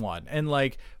best one. And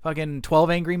like fucking 12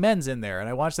 Angry Men's in there, and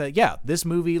I watched that. Yeah, this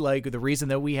movie, like the reason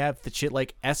that we have the shit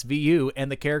like SVU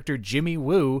and the character Jimmy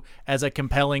Woo as a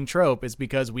compelling trope is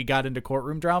because we got into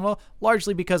courtroom drama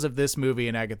largely because of this movie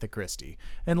and Agatha Christie.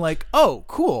 And like, oh,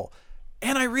 cool.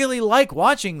 And I really like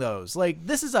watching those. Like,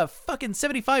 this is a fucking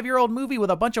 75-year-old movie with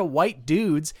a bunch of white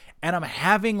dudes, and I'm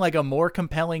having like a more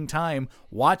compelling time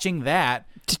watching that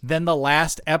than the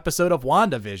last episode of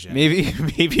WandaVision.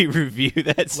 Maybe review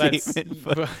that statement.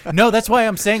 But No, that's why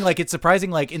I'm saying like it's surprising.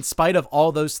 Like in spite of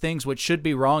all those things, which should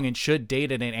be wrong and should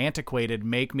dated and antiquated,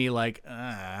 make me like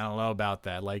I don't know about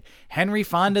that. Like Henry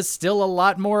Fonda's still a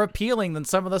lot more appealing than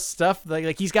some of the stuff.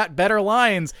 Like he's got better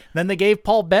lines than they gave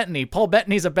Paul Bettany. Paul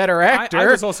Bettany's a better actor. I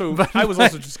was also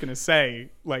just gonna say,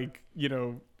 like,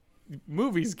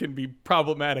 movies can be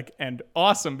problematic and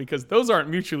awesome because those aren't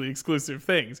mutually exclusive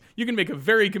things. You can make a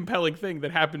very compelling thing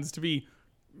that happens to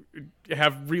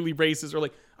have really racist, or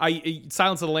like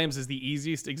Silence of the Lambs is the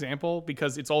easiest example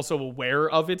because it's also aware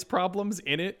of its problems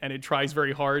in it, and it tries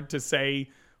very hard to say,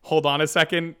 hold on a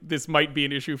second, this might be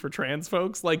an issue for trans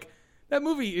folks. Like, that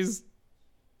movie is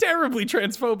terribly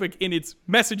transphobic in its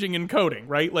messaging and coding,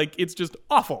 right? Like, it's just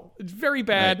awful. It's very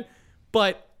bad, Right.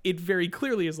 but it very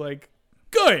clearly is like,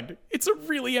 good. It's a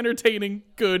really entertaining,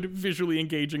 good, visually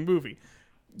engaging movie.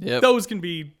 yep. Those can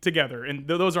be together, and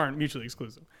those aren't mutually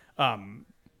exclusive.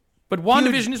 But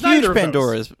WandaVision is neither huge of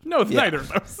Pandora's. those. No, it's neither of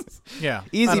those. yeah, I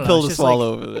Easy don't know, pill it's to just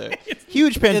swallow over there.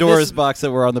 Huge Pandora's box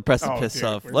that we're on the precipice dude,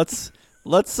 of. we're- Let's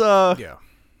yeah.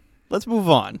 let's move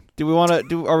on. Do we want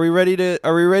to Are we ready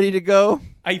to go?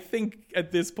 I think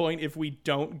at this point, if we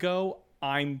don't go,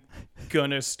 I'm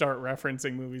gonna start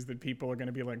referencing movies that people are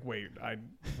gonna be like, "Wait,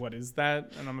 what is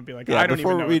that?" And I'm gonna be like, Yeah, "I don't even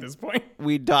before know we- at this point."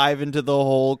 We dive into the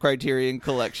whole Criterion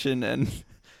collection and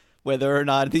whether or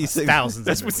not these things. Thousands.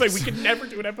 That's of what say movies. we could never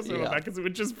do an episode Yeah. of that because it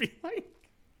would just be like.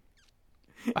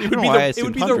 I It don't would, know be why I it would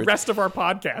assumed be the hundreds. rest of our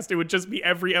podcast. It would just be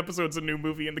every episode's a new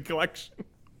movie in the collection.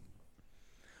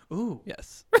 Ooh.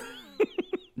 Yes.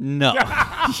 No.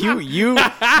 you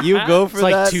go for It's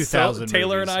like that. 2,000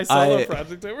 Taylor and I movies. solo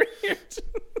project over here.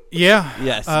 Yeah.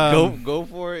 Yes. Go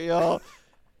for it, y'all.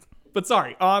 But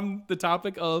sorry, on the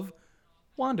topic of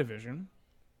WandaVision,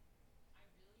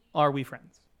 are we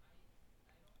friends?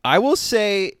 I will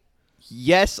say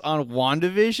yes on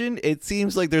WandaVision. It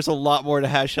seems like there's a lot more to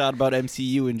hash out about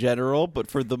MCU in general, but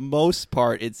for the most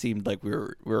part, it seemed like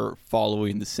we're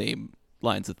following the same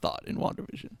lines of thought in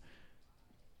WandaVision.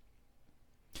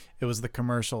 It was the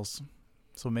commercials.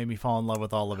 So it made me fall in love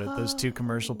with all of it. Those two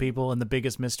commercial people, and the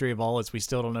biggest mystery of all is we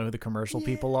still don't know who the commercial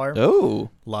people are.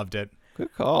 Oh, Loved it.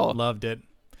 good call. Loved it.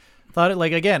 Thought it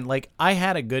like I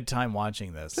had a good time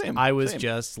watching this. Same, I was same.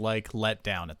 just like let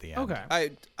down at the end.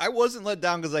 Okay. I wasn't let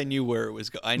down because I knew where it was.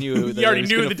 I knew You that already it was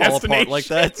knew gonna the fall apart like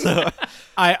that. So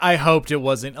I hoped it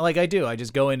wasn't like I do. I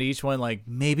just go into each one like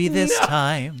maybe this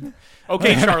time.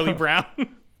 Okay, Charlie Brown.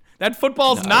 That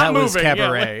football's not that moving. was Yeah,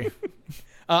 Cabaret. like-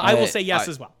 I will say yes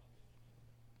as well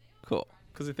cool.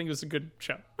 because I think it was a good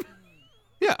show.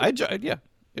 Yeah, yeah.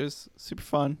 It was super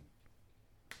fun.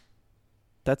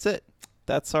 That's it.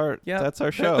 That's our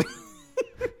show.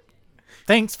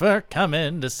 Thanks for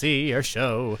coming to see our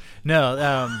show.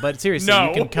 No, but seriously, No.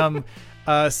 you can come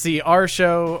see our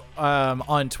show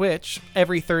on Twitch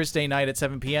every Thursday night at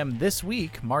 7 p.m. This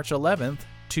week, March 11th,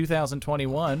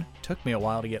 2021. Took me a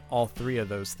while to get all three of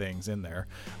those things in there.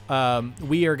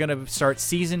 We are going to start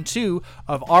season 2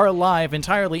 of our live,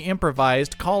 entirely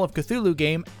improvised Call of Cthulhu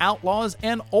game, Outlaws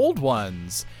and Old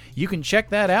Ones. You can check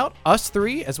that out. Us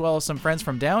three, as well as some friends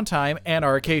from Downtime and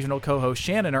our occasional co-host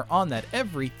Shannon, are on that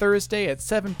every Thursday at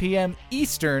 7 p.m.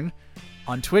 Eastern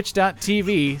on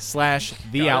twitch.tv/The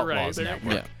Got it Outlaws right. There you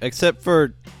Network. Yeah. Except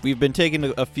for we've been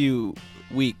taking a few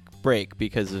week break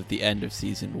because of the end of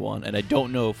season 1, and I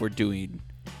don't know if we're doing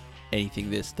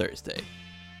anything this Thursday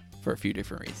for a few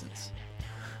different reasons.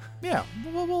 Yeah,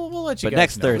 we'll let you But guys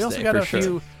next know. We Thursday, also got for a sure.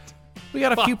 few. We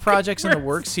got a few projects in the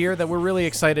works here that we're really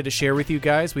excited to share with you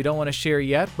guys. We don't want to share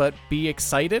yet, but be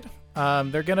excited.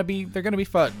 They're gonna be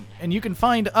fun, and you can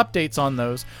find updates on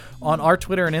those on our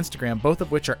Twitter and Instagram, both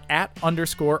of which are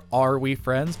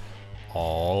 @_RWeFriends,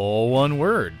 all one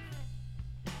word.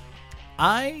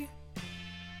 I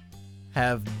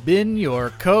have been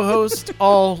your co-host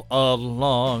all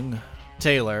along,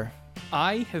 Taylor.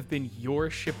 I have been your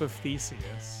ship of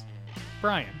Theseus,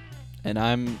 Brian. And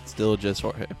I'm still just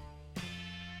Jorge.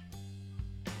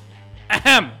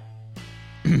 Ahem.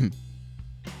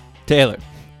 Taylor.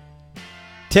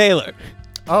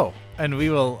 Oh, and we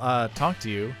will talk to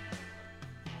you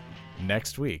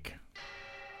next week.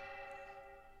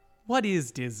 What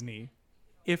is Disney,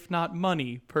 if not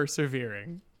money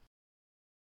persevering?